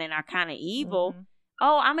background and are kind of evil.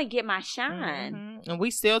 Oh, I'm going to get my shine. And we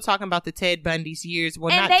still talking about the Ted Bundy's years.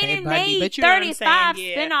 Well, and not they Ted Bundy, but you 35 know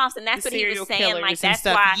spinoffs, and that's what he was saying. Like, that's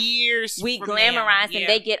why we glamorize and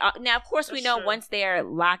they get... Now, of course, we know once they're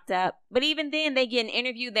locked up, but even then, they get an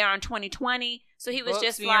interview there on 2020. So he was books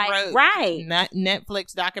just like, not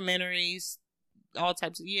Netflix documentaries, all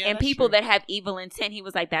types of... and people that have evil intent, he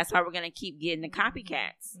was like, that's why we're going to keep getting the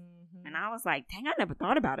copycats. And I was like, dang, I never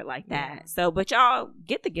thought about it like that. So, but y'all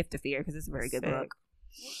get The Gift of Fear because it's a very good book.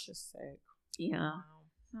 It's just sick. Yeah.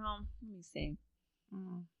 Let me see.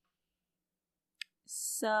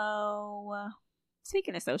 So,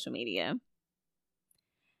 speaking of social media,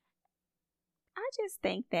 I just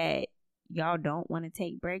think that y'all don't want to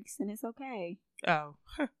take breaks, and it's okay. Oh.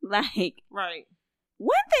 Like, right.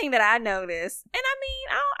 One thing that I noticed, and I mean,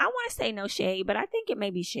 I want to say no shade, but I think it may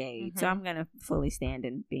be shade, so I'm going to fully stand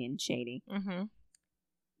in being shady.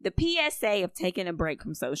 The PSA of taking a break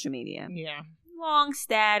from social media. Yeah. Long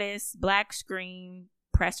status, black screen,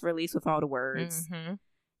 press release with all the words. 45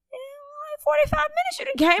 minutes, you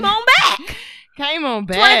done came on back. Came on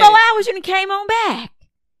back. 24 hours, you done came on back.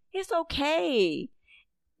 It's okay.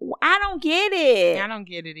 I don't get it. I don't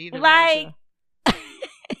get it either. Like,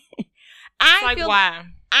 why?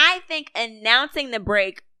 I think announcing the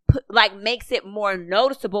break makes it more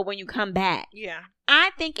noticeable when you come back. Yeah. I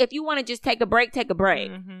think if you want to just take a break, take a break.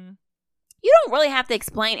 You don't really have to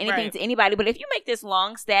explain anything to anybody. But if you make this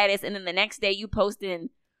long status and then the next day you post in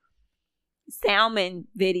salmon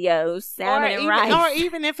videos, salmon and rice. Or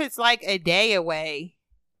even if it's like a day away.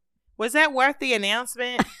 Was that worth the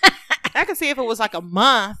announcement? I could see if it was like a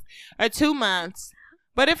month or 2 months.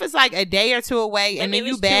 But if it's like a day or two away and then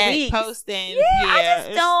you back posting,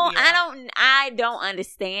 I don't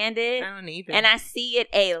understand it. I don't either. And I see it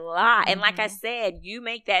a lot. And like I said, you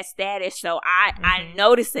make that status, so I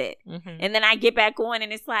notice it. And then I get back on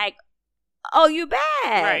and it's like, oh, you back.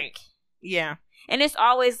 Right. Yeah. And it's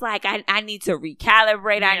always like I need to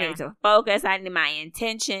recalibrate. I need to focus. I need my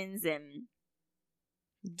intentions and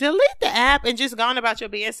delete the app and just go on about your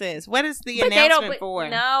business. What is the announcement for?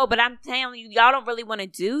 No, but I'm telling you, y'all don't really want to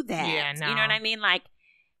do that. Yeah, no. You know what I mean? Like,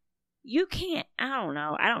 you can't. I don't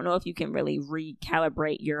know. I don't know if you can really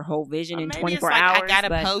recalibrate your whole vision in 24 hours. I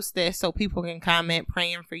gotta post this so people can comment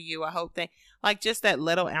praying for you. I hope they like just that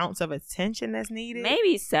little ounce of attention that's needed.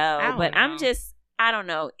 Maybe so, I don't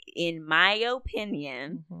know. In my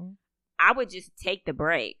opinion, I would just take the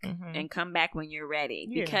break and come back when you're ready.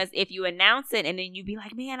 Yeah. Because if you announce it and then you be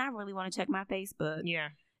like, man, I really want to check my Facebook. Yeah.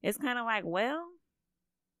 It's kind of like, well,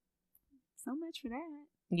 so much for that.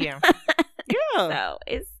 Yeah. Yeah. So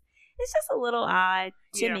it's just a little odd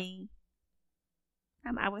to me.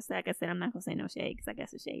 I was, like I said, I'm not going to say no shade because I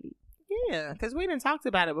guess it's shady. Yeah. Because we done talked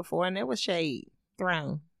about it before and there was shade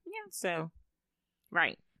thrown. Yeah. So,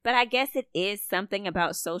 right. But I guess it is something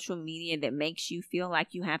about social media that makes you feel like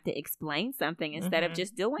you have to explain something instead of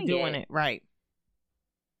just doing it. Right.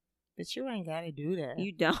 But you ain't got to do that.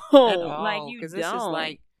 You don't. Like, you don't. Because it's just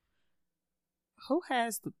like, who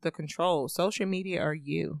has the control? Social media or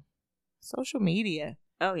you? Social media.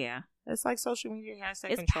 Oh, yeah. It's like social media has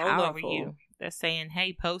that control over you. They're saying,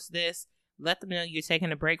 hey, post this. Let them know you're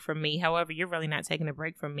taking a break from me. However, you're really not taking a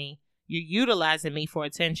break from me. You're utilizing me for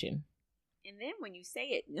attention. And then when you say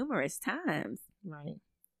it numerous times. Right.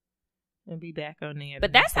 And be back on there.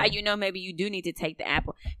 But that's how you know maybe you do need to take the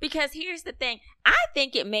apple. Because here's the thing. I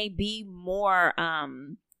think it may be more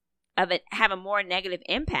have a more negative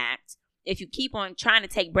impact if you keep on trying to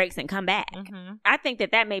take breaks and come back. I think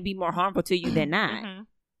that may be more harmful to you than not.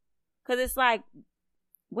 Because it's like,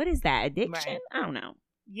 what is that? Addiction? Right. I don't know.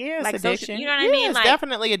 Yeah, it's like addiction. You know what I mean? It's like,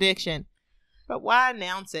 definitely addiction. But why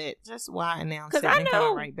announce it? Just why announce it and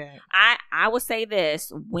come right back? I will say this.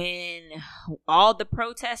 When all the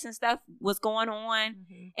protests and stuff was going on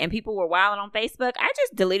and people were wilding on Facebook, I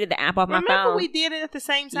just deleted the app off my phone. Remember we did it at the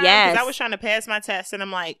same time? Yes. Because I was trying to pass my test and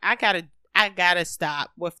I'm like, I gotta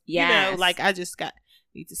stop with, you know, like I just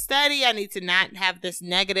need to study. I need to not have this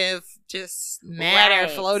negative just matter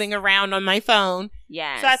floating around on my phone.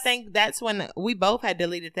 Yes. So I think that's when we both had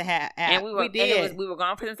deleted the app. And we did. And we were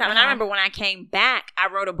gone for some time. And I remember when I came back, I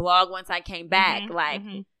wrote a blog once I came back.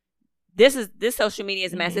 This social media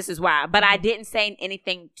is a mess. This is why. But I didn't say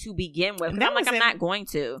anything to begin with. I'm not going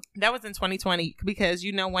to. That was in 2020 because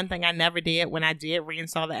one thing I never did when I did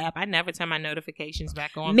reinstall the app, I never turned my notifications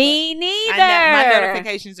back on. Me neither. My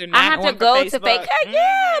notifications are not on. I have to go to Facebook.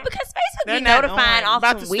 Yeah, because Facebook be notifying off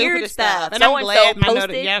some weird stuff. And I'm glad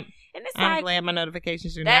And it's I'm glad my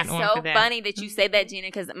notifications are not on. That's so funny that you say that, Gina,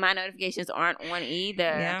 because my notifications aren't on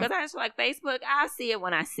either. Because I just like Facebook, I see it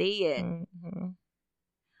when I see it.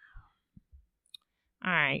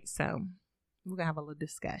 All right, so we're going to have a little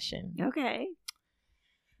discussion. Okay.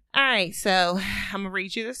 All right, so I'm going to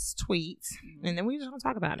read you this tweet, and then we're just going to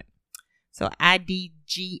talk about it. So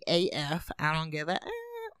IDGAF, I don't give a...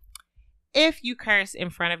 If you curse in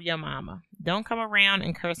front of your mama, don't come around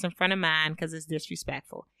and curse in front of mine because it's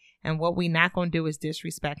disrespectful. And what we not going to do is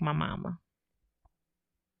disrespect my mama.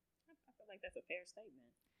 I feel like that's a fair statement.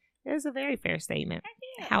 It's a very fair statement.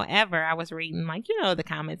 However, I was reading, the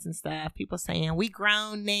comments and stuff. People saying, we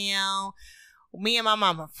grown now. Me and my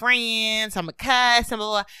mama friends. I'm a cuss. Blah, blah,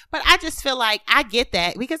 blah. But I just feel like I get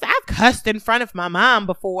that because I've cussed in front of my mom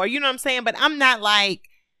before. You know what I'm saying? But I'm not like,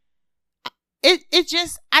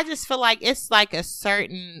 I just feel like it's like a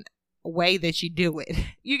certain way that you do it.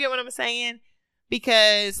 You get what I'm saying?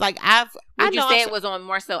 Because like Would you say it was on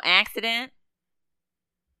more so accident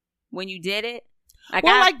when you did it?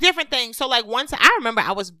 Like different things. So like once I remember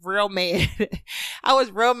I was real mad. I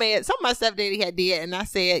was real mad. Some of my stepdaddy had did, and I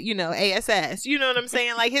said, ASS. You know what I'm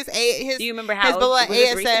saying? Like his do you remember how his blood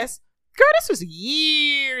ASS? Recent? Girl, this was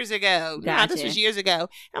years ago. Gotcha. No, this was years ago.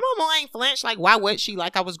 And my mom ain't flinched. Like, why would she?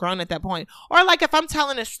 Like, I was grown at that point. Or like if I'm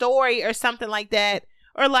telling a story or something like that,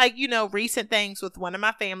 or like, recent things with one of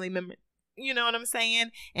my family members. You know what I'm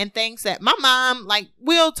saying? And things that my mom, like,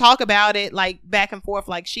 we'll talk about it, like, back and forth.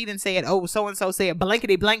 Like, she didn't say it. Oh, so-and-so said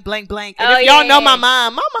blankety blank, blank, blank. And if y'all know my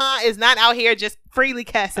mom is not out here just freely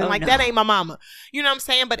cussing. That ain't my mama. You know what I'm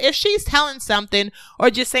saying? But if she's telling something or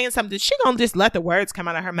just saying something, she gonna just let the words come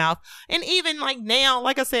out of her mouth. And even, like, now,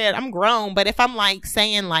 like I said, I'm grown. But if I'm, like,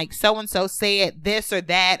 saying, like, so-and-so said this or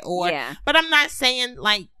that, or, but I'm not saying,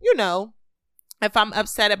 like, if I'm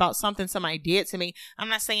upset about something somebody did to me, I'm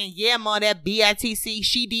not saying, yeah, ma, that BITC,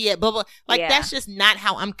 she did, blah, blah. Like, that's just not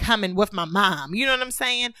how I'm coming with my mom. You know what I'm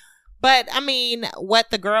saying? But, I mean, what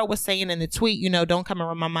the girl was saying in the tweet, don't come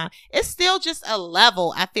around my mom. It's still just a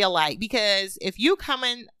level, I feel like. Because if you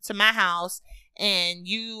coming to my house and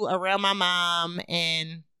you around my mom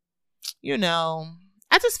and,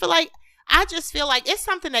 I just feel like it's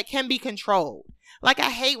something that can be controlled. Like,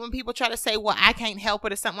 I hate when people try to say, well, I can't help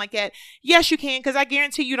it or something like that. Yes, you can, because I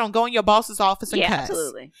guarantee you don't go in your boss's office and cuss.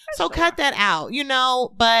 Absolutely. So cut that out,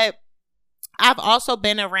 But I've also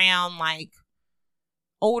been around, like,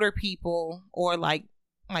 older people or, like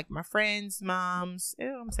my friends' moms.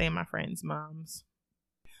 I'm saying my friends' moms.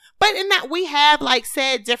 But in that, we have, like,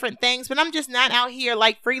 said different things, but I'm just not out here,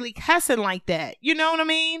 like, freely cussing like that. You know what I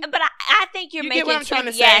mean? But I think you're making... get what I'm trying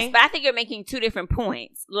to say? Yes, but I think you're making two different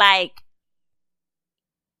points. Like...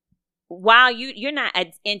 While you're not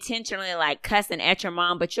intentionally like cussing at your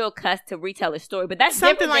mom, but you'll cuss to retell a story. But that's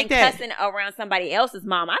something different like than that. Cussing around somebody else's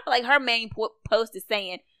mom. I feel like her main post is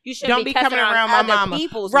saying you shouldn't be cussing around my other mama.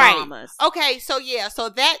 people's right. mamas. Okay, so so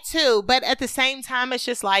that too. But at the same time, it's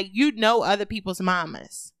just like other people's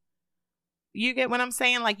mamas. You get what I'm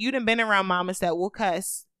saying? Like you done been around mamas that will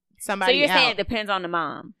cuss somebody. So you're out. saying it depends on the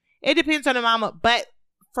mom. It depends on the mama, but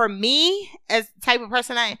for me, as the type of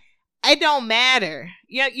person it don't matter.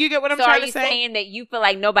 You get what I'm trying to say? So are you saying that you feel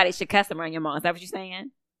like nobody should cuss around your mom? Is that what you're saying?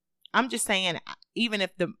 I'm just saying, even if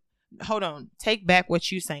hold on, take back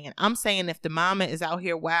what you're saying. I'm saying if the mama is out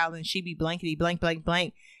here wild and she be blankety blank, blank,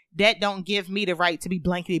 blank, that don't give me the right to be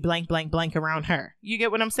blankety blank, blank, blank around her. You get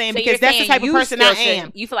what I'm saying? So because that's the type of person I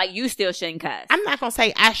am. You feel like you still shouldn't cuss? I'm not going to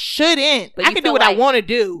say I shouldn't. But I can do what I want to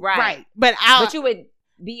do. Right. But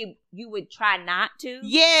you would try not to?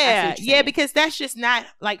 Yeah, because that's just not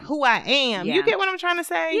like who I am. Yeah. You get what I'm trying to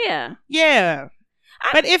say? Yeah.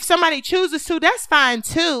 But if somebody chooses to, that's fine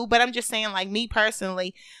too. But I'm just saying, like, me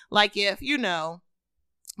personally, like if,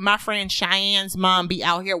 my friend Cheyenne's mom be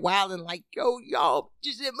out here wilding like, yo, y'all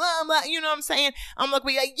just said mama, you know what I'm saying? I'm like,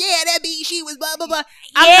 yeah, that be, she was blah, blah, blah.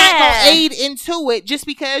 I'm not going to aid into it just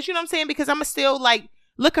because, you know what I'm saying? Because I'm going to still like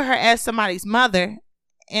look at her as somebody's mother.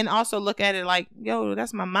 And also look at it like, yo,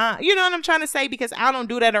 that's my mom. You know what I'm trying to say? Because I don't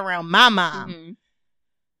do that around my mom. Mm-hmm.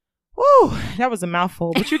 Woo, that was a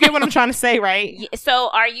mouthful. But you get what I'm trying to say, right? So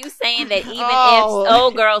are you saying that even if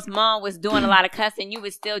old girl's mom was doing a lot of cussing, you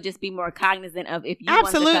would still just be more cognizant of if you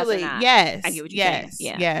wanted to cuss or not? Yes. I get what you're saying.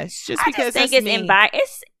 Yeah. Yes. Just I because just think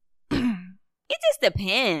it's it just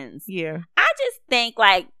depends. Yeah. I just think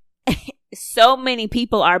like so many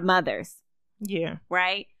people are mothers. Yeah.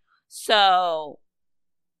 Right? So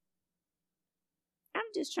I'm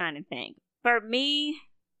just trying to think. For me...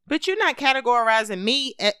 But you're not categorizing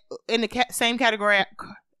me in the same category.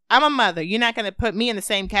 I'm a mother. You're not going to put me in the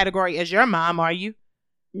same category as your mom, are you?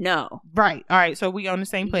 No. Right. All right. So we on the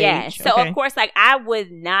same page. Yes. So, of course, like, I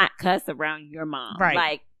would not cuss around your mom. Right.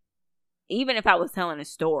 Like, even if I was telling a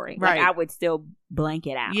story. Right. Like, I would still blank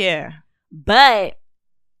it out. Yeah. But,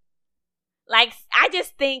 like, I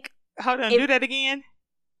just think... Hold on. Do that again.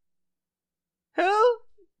 Who?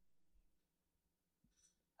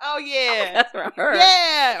 Oh, yeah. That's from her.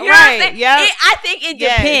 Yeah, you right. Yeah. I think it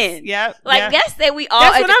depends. Yep. Like, let's say we all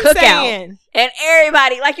that's at what the I'm cookout. saying. And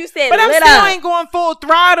everybody, like you said, but I'm lit still up. ain't going full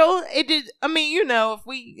throttle. It did. I mean, if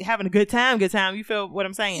we having a good time, you feel what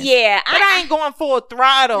I'm saying? Yeah. But I ain't going full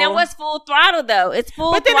throttle. Now, what's full throttle, though? It's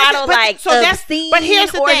full throttle, obscene, but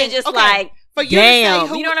here's the thing. Just okay. like, for you damn. To say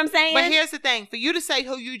who, you know what I'm saying? But here's the thing. For you to say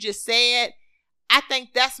who you just said, I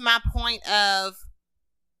think that's my point of...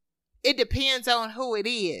 it depends on who it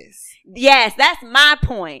is. Yes, that's my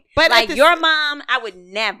point. But like your mom, I would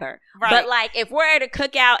never. Right. But like if we're at a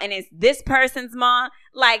cookout and it's this person's mom,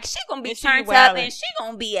 like she gonna be turned up and she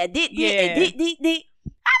gonna be a dit.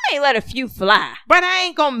 I may let a few fly, but I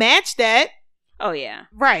ain't gonna match that. Oh yeah,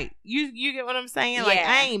 right. You get what I'm saying? Yeah. Like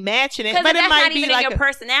I ain't matching it, but it might not be even like in your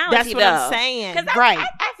personality. That's what I'm saying. Right.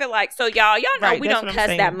 I feel like so y'all know we don't cuss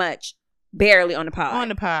that much, barely on the pod. On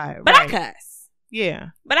the pod, but I cuss. Yeah,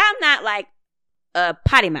 but I'm not like a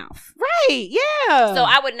potty mouth. Right. Yeah. So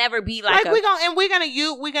I would never be like we're gonna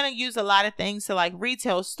use a lot of things to like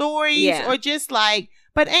retell stories or just like.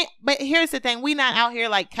 But here's the thing: we not out here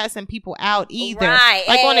like cussing people out either. Right.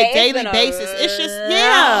 Like on a daily basis. It's just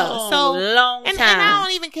so long time. And I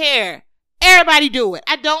don't even care. Everybody do it.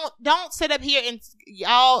 I don't sit up here and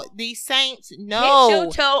y'all these saints. No, hit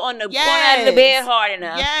your toe on the corner of the bed hard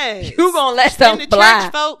enough. Yes, you gonna let them and the fly.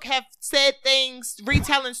 church folk have said things,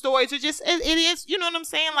 retelling stories. It is. You know what I'm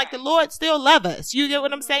saying? Like the Lord still love us. You get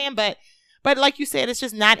what I'm saying? But like you said, it's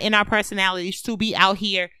just not in our personalities to be out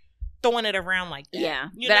here throwing it around like that. Yeah,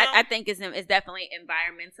 but I think it's definitely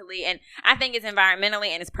environmentally, and I think it's environmentally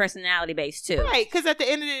and it's personality based too. Right, because at the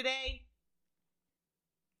end of the day,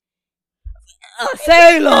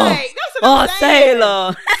 Sailor.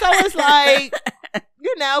 Sailor. So it's like,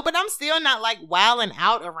 but I'm still not like wilding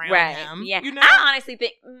out around them. Yeah, you know? I honestly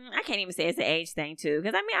think I can't even say it's an age thing too,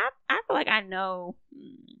 because I mean I feel like I know,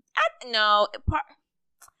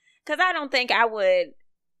 because I don't think I would.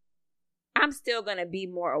 I'm still going to be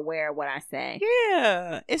more aware of what I say.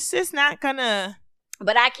 Yeah. It's just not going to.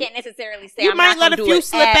 But I can't necessarily say you I'm might not let a few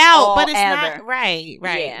slip out, but it's not.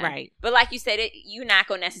 Right. But like you said, you're not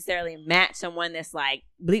going to necessarily match someone that's like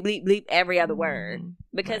bleep, bleep, bleep every other word.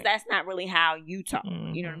 Because that's not really how you talk.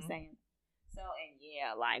 You know what I'm saying? So, and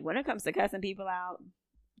yeah, like when it comes to cussing people out,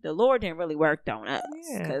 the Lord didn't really work on us.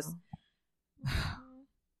 Because.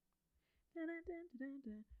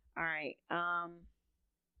 All right.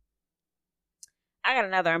 I got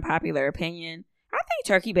another unpopular opinion. I think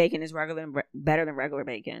turkey bacon is better than regular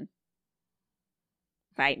bacon.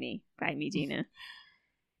 Fight me, Gina.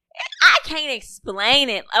 I can't explain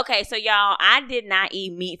it. Okay, so y'all, I did not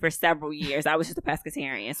eat meat for several years. I was just a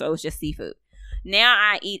pescatarian, so it was just seafood. Now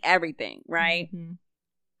I eat everything, right? Mm-hmm.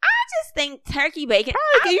 I just think turkey bacon.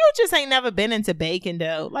 You just ain't never been into bacon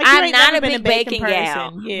though. Like I'm not a big bacon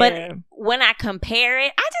gal, but when I compare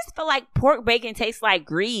it, I just feel like pork bacon tastes like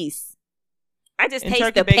grease. I just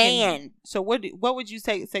taste the pan. So what would you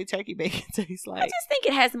say turkey bacon tastes like? I just think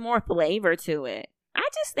it has more flavor to it. I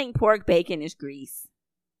just think pork bacon is grease.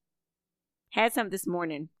 Had some this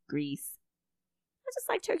morning, grease. I just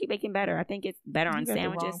like turkey bacon better. I think it's better on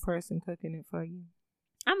sandwiches. The wrong person cooking it for you.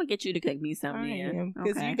 I'm gonna get you to cook me something.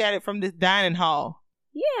 Because you got it from this dining hall.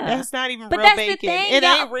 Yeah, that's not even real bacon. Thing, it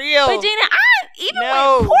ain't real. But Gina,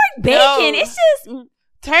 with pork bacon, it's just.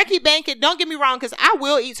 Turkey bacon, don't get me wrong, because I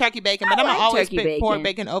will eat turkey bacon, but I'm going to always pick pork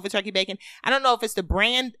bacon over turkey bacon. I don't know if it's the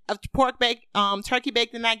brand of turkey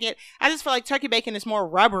bacon I get. I just feel like turkey bacon is more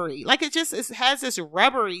rubbery. Like it has this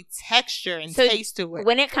rubbery texture and taste to it.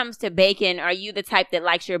 When it comes to bacon, are you the type that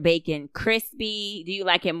likes your bacon crispy? Do you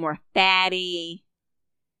like it more fatty?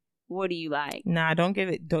 What do you like? Nah,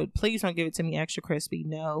 please don't give it to me extra crispy.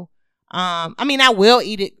 No. I mean, I will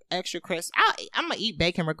eat it extra crisp. I'm going to eat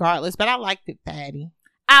bacon regardless, but I like it fatty.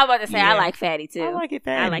 I was about to say, I like fatty too. I like it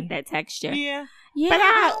fatty. I like that texture. Yeah. Yeah, but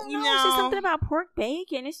I don't know. It's just something about pork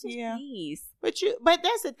bacon. It's just nice. But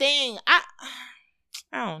that's the thing. I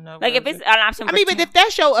don't know. Like if it's an option. But if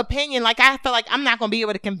that's your opinion, like I feel like I'm not gonna be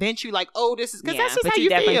able to convince you. Like, oh, this is because that's just how you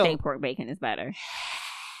definitely feel. Think pork bacon is better.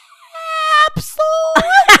 Absolutely.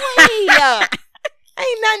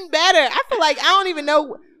 Ain't nothing better. I feel like I don't even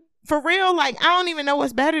know. For real, like I don't even know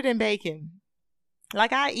what's better than bacon.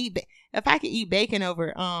 Like if I could eat bacon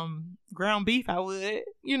over ground beef, I would.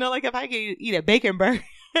 Like if I could eat a bacon burger.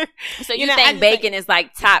 So you think bacon is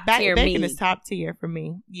like top tier meat? Bacon is top tier for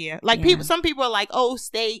me. Yeah. Like some people are like, oh,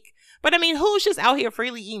 steak. But I mean, who's just out here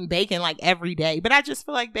freely eating bacon like every day? But I just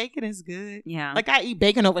feel like bacon is good. Yeah. Like I eat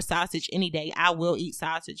bacon over sausage any day. I will eat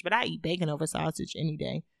sausage, but I eat bacon over sausage any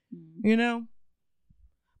day. Mm-hmm.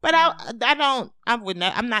 But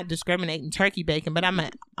I'm not discriminating turkey bacon, but I'm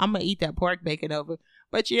gonna eat that pork bacon over.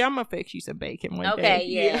 But yeah, I'm gonna fix you some bacon one day. Okay,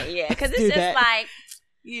 yeah. Because it's just like,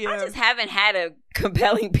 I just haven't had a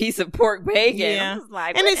compelling piece of pork bacon. Yeah.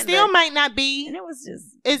 Like, and it still might not be and it was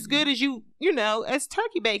just as good as as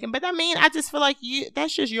turkey bacon. But I mean, I just feel like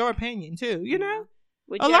that's just your opinion too,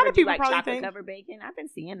 A lot of people like probably think chocolate covered bacon. I've been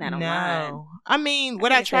seeing that online. I mean,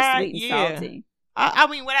 what I tried, sweet and salty. I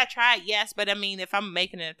mean, would I try it? Yes, but I mean, if I'm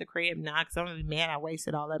making it at the crib, nah, because I'm gonna be mad I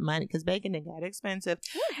wasted all that money because bacon done got expensive.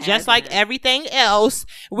 Just like everything else,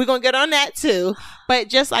 we're gonna get on that too. But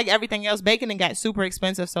just like everything else, bacon done got super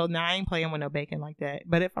expensive. So now I ain't playing with no bacon like that.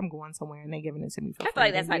 But if I'm going somewhere and they giving it to me for I feel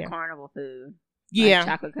like that's like carnival food. Yeah, like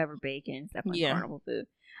chocolate covered bacon, stuff like carnival food.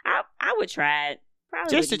 I would try it.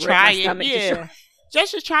 Probably just to try it. Yeah.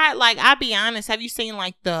 Just to try it, like, I'll be honest, have you seen,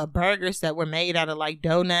 like, the burgers that were made out of, like,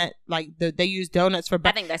 donut? Like, they use donuts for...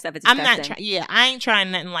 I think that stuff is disgusting. I'm not I ain't trying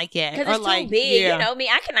nothing like that. Because it's like, too big, you know me.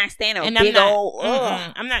 I cannot stand a big old...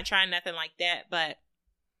 I'm not trying nothing like that, but...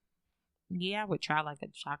 Yeah, I would try, like, a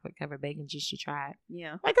chocolate-covered bacon just to try it.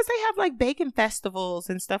 Yeah. Like, because they have, like, bacon festivals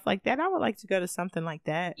and stuff like that. I would like to go to something like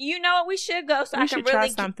that. You know what? We should go so I can really...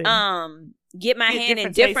 get my hand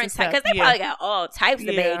in different types, because they probably got all types of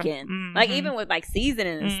bacon. Mm-hmm. Like, even with, like,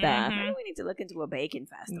 seasoning and stuff. Maybe we need to look into a bacon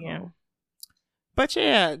festival. Yeah. But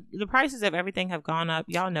yeah, the prices of everything have gone up.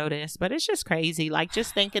 Y'all know this, but it's just crazy. Like,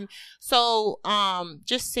 just thinking, so,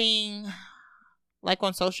 just seeing, like,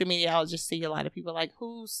 on social media, I'll just see a lot of people like,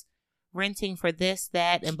 who's renting for this,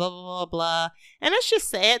 that, and blah, blah, blah, blah. And it's just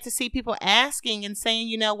sad to see people asking and saying,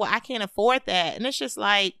 you know, well, I can't afford that. And it's just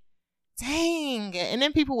like, dang. And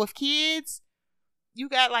then people with kids, you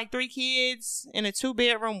got like 3 kids in a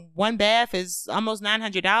 2-bedroom, 1 bath is almost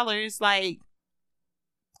 $900. Like,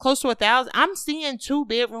 close to $1,000. I'm seeing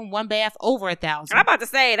 2-bedroom, 1 bath over $1,000. I'm about to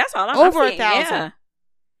say, that's all I'm over seeing. $1,000. Yeah.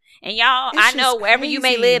 And y'all, I know wherever you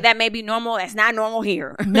may live, that may be normal. That's not normal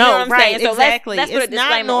here. No, you know what I'm right, saying? So exactly. Let's put a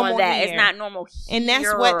disclaimer on that. Here. It's not normal here. And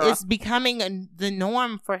that's what is becoming the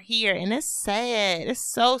norm for here. And it's sad. It's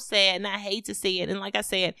so sad. And I hate to see it. And like I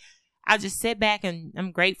said, I just sit back and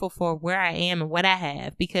I'm grateful for where I am and what I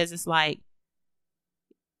have. Because it's like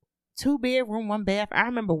 2-bedroom, 1 bath. I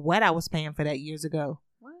remember what I was paying for that years ago.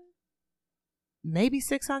 What? Maybe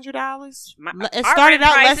 $600. It started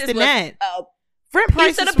out less than that. Rent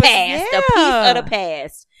prices of the past, a piece of the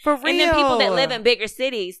past. For real. And then people that live in bigger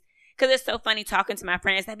cities, because it's so funny talking to my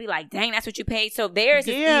friends, they'd be like, dang, that's what you paid. So theirs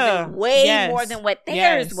is even way more than what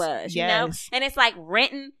theirs was, you know? And it's like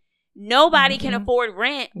renting. Nobody can afford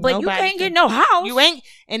rent, but you can't get no house. You ain't.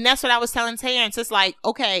 And that's what I was telling Terrence. It's like,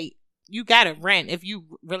 okay, you got to rent if you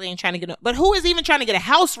really ain't trying to get but who is even trying to get a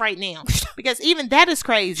house right now? Because even that is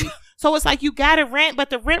crazy. So it's like you got to rent, but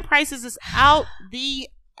the rent prices is out the...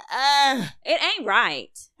 it ain't right.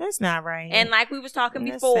 It's not right. And like we was talking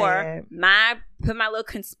before, put my little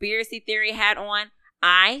conspiracy theory hat on.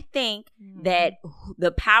 I think that the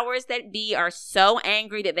powers that be are so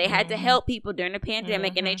angry that they had to help people during the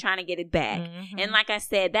pandemic and they trying to get it back. And like I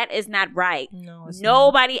said, that is not right. No,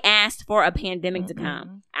 nobody asked for a pandemic to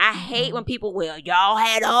come. I hate when people y'all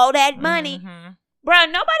had all that money. Bro,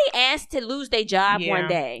 nobody asked to lose their job one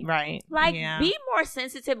day. Right. Like, be more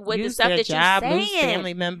sensitive with the stuff that you're saying. Lose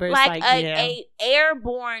family members. Like a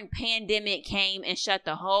airborne pandemic came and shut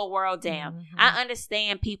the whole world down. I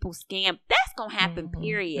understand people scam. That's going to happen,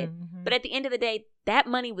 period. But at the end of the day, that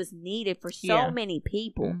money was needed for so many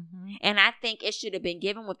people. And I think it should have been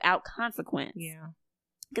given without consequence. Yeah.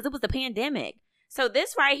 Because it was the pandemic. So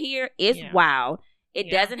this right here is wild.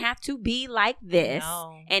 It doesn't have to be like this.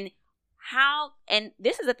 No. And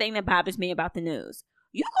this is the thing that bothers me about the news.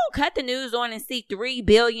 You gonna cut the news on and see $3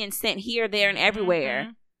 billion sent here, there, and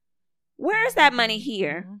everywhere. Where is that money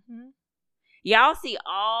here? Y'all see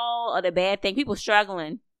all of the bad things, people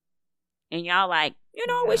struggling, and y'all like, you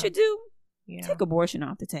know what we should do? Take abortion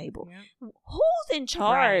off the table. Who's in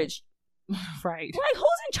charge? Right. Like, who's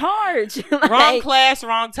in charge? Wrong class,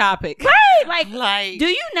 wrong topic. Right. Like, do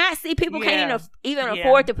you not see people can't even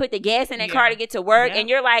afford to put the gas in their car to get to work? And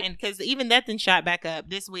you're like... Because even that thing shot back up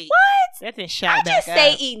this week. What? That thing shot back up. I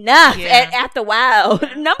just say enough after a while.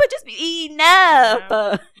 The number just be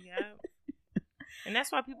enough. And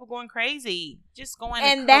that's why people going crazy. Just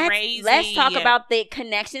going crazy. Let's talk about the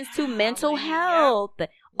connections to mental health.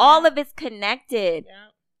 All of it's connected.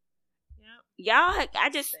 Y'all,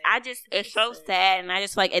 I just, it's so sad. And I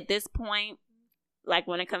just like at this point, like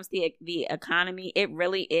when it comes to the economy, it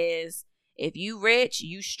really is, if you rich,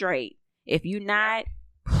 you straight. If you not,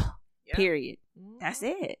 period. That's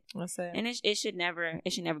it. That's it. And it should never, and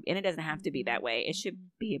it doesn't have to be that way. It should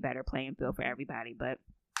be a better playing field for everybody. But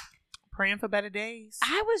praying for better days.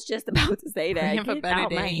 I was just about to say that. Praying for better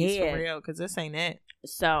days, for real, because this ain't it.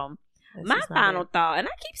 So, my final thought, and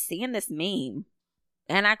I keep seeing this meme,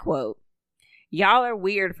 and I quote, "Y'all are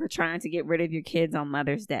weird for trying to get rid of your kids on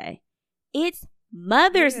Mother's Day. It's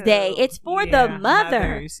Mother's Day. It's for the mother.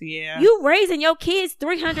 Mothers, you raising your kids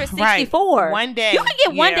 364. Right. One day. You can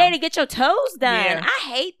get one day to get your toes done. I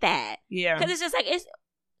hate that. Yeah. Because it's just like,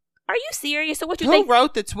 Are you serious? So what you Who think?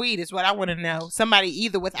 wrote the tweet is what I want to know. Somebody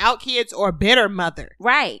either without kids or a bitter mother.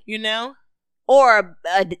 Right. You know? Or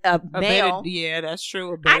a male. Bitter, yeah, that's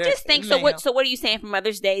true. I just think so. What are you saying for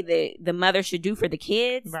Mother's Day? The mother should do for the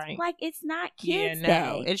kids, right? Like it's not Kids Day.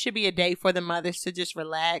 Day. It should be a day for the mothers to just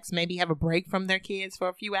relax, maybe have a break from their kids for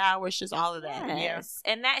a few hours, just all of that. Yes,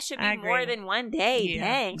 and that should be more than one day. Yeah.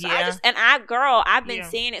 Dang. So yeah. I've been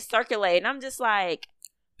seeing it circulate, and I'm just like.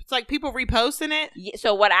 It's like people reposting it.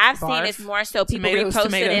 So what I've seen is more so people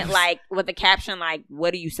reposting it like with the caption like,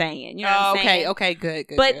 "What are you saying?" You know what I'm saying? Okay, good.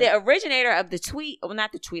 But the originator of the tweet, well,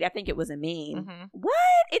 not the tweet, I think it was a meme. Mm-hmm. What?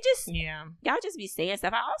 It just y'all just be saying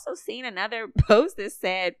stuff. I also seen another post that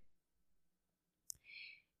said,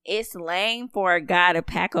 "It's lame for a guy to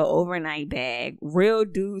pack an overnight bag. Real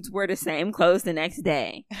dudes wear the same clothes the next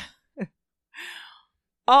day."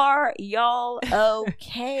 Are y'all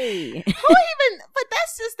okay? But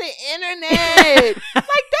that's just the internet. Like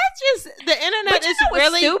that's just the internet is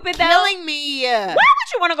really stupid, killing me. Why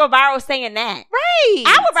would you want to go viral saying that? Right.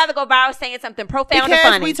 I would rather go viral saying something profound and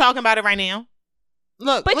funny. Because we talking about it right now.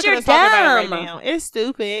 Look, but you're dumb. About it right now. It's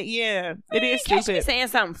stupid. Yeah, it is stupid. Catch me saying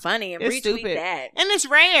something funny and retweet that. And it's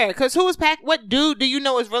rare because who is packed? What dude do you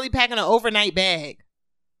know is really packing an overnight bag?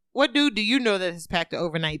 What dude do you know that has packed an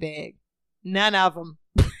overnight bag? None of them.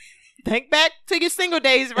 Think back to your single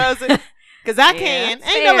days, Rosa. Because I can.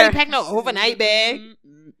 Ain't nobody pack no overnight bag.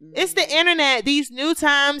 It's the internet. These new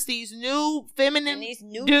times, these new feminine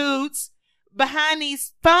dudes behind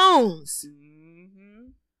these phones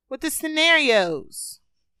with the scenarios.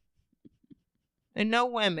 And no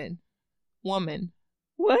women. Woman.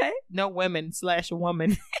 What? No women /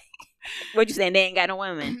 woman. What you saying? They ain't got no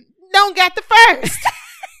women. Don't got the first.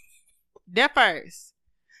 They're first.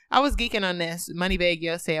 I was geeking on this. Moneybag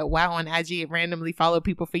Yo said, "Wow, on IG it randomly follow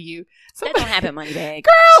people for you." That don't happen, Moneybag.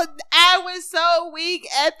 Girl, I was so weak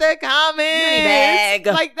at the comments. Moneybag.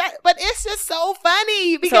 Like that, but it's just so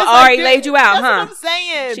funny because so Ari laid you out, that's huh? What I'm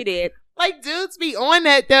saying. She did. Like dudes be on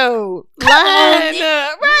that though. Right.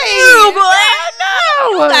 No.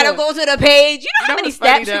 You gotta go to the page. You know how many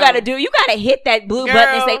steps you gotta do? You gotta hit that blue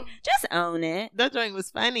button and say, just own it. That joint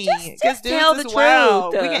was funny. Just tell the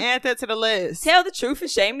truth. We can add that to the list. Tell the truth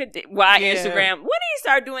and shame why Instagram. When do you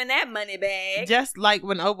start doing that, Moneybag? Just like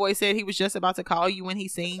when old boy said he was just about to call you when he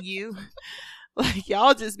seen you. Like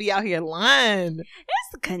y'all just be out here lying. That's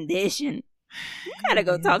the condition. You gotta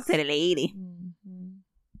go talk to the lady.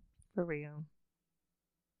 For real.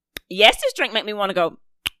 Yes, this drink make me want to go.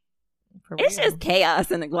 It's real. just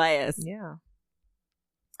chaos in the glass. Yeah.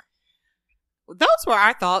 Those were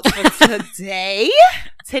our thoughts for today.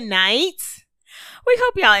 Tonight. We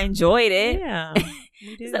hope y'all enjoyed it. Yeah.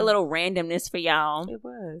 It's a little randomness for y'all. It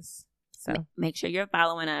was. So make sure you're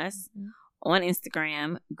following us on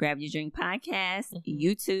Instagram, Grab Your Drink Podcast,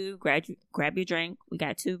 YouTube, Grab Your Drink. We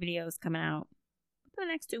got 2 videos coming out for the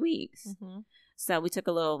next 2 weeks. So we took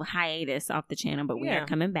a little hiatus off the channel, but we are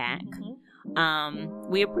coming back.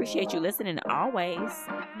 We appreciate you listening always.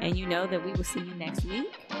 And you know that we will see you next week.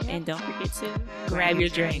 And don't forget to grab your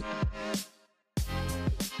drink.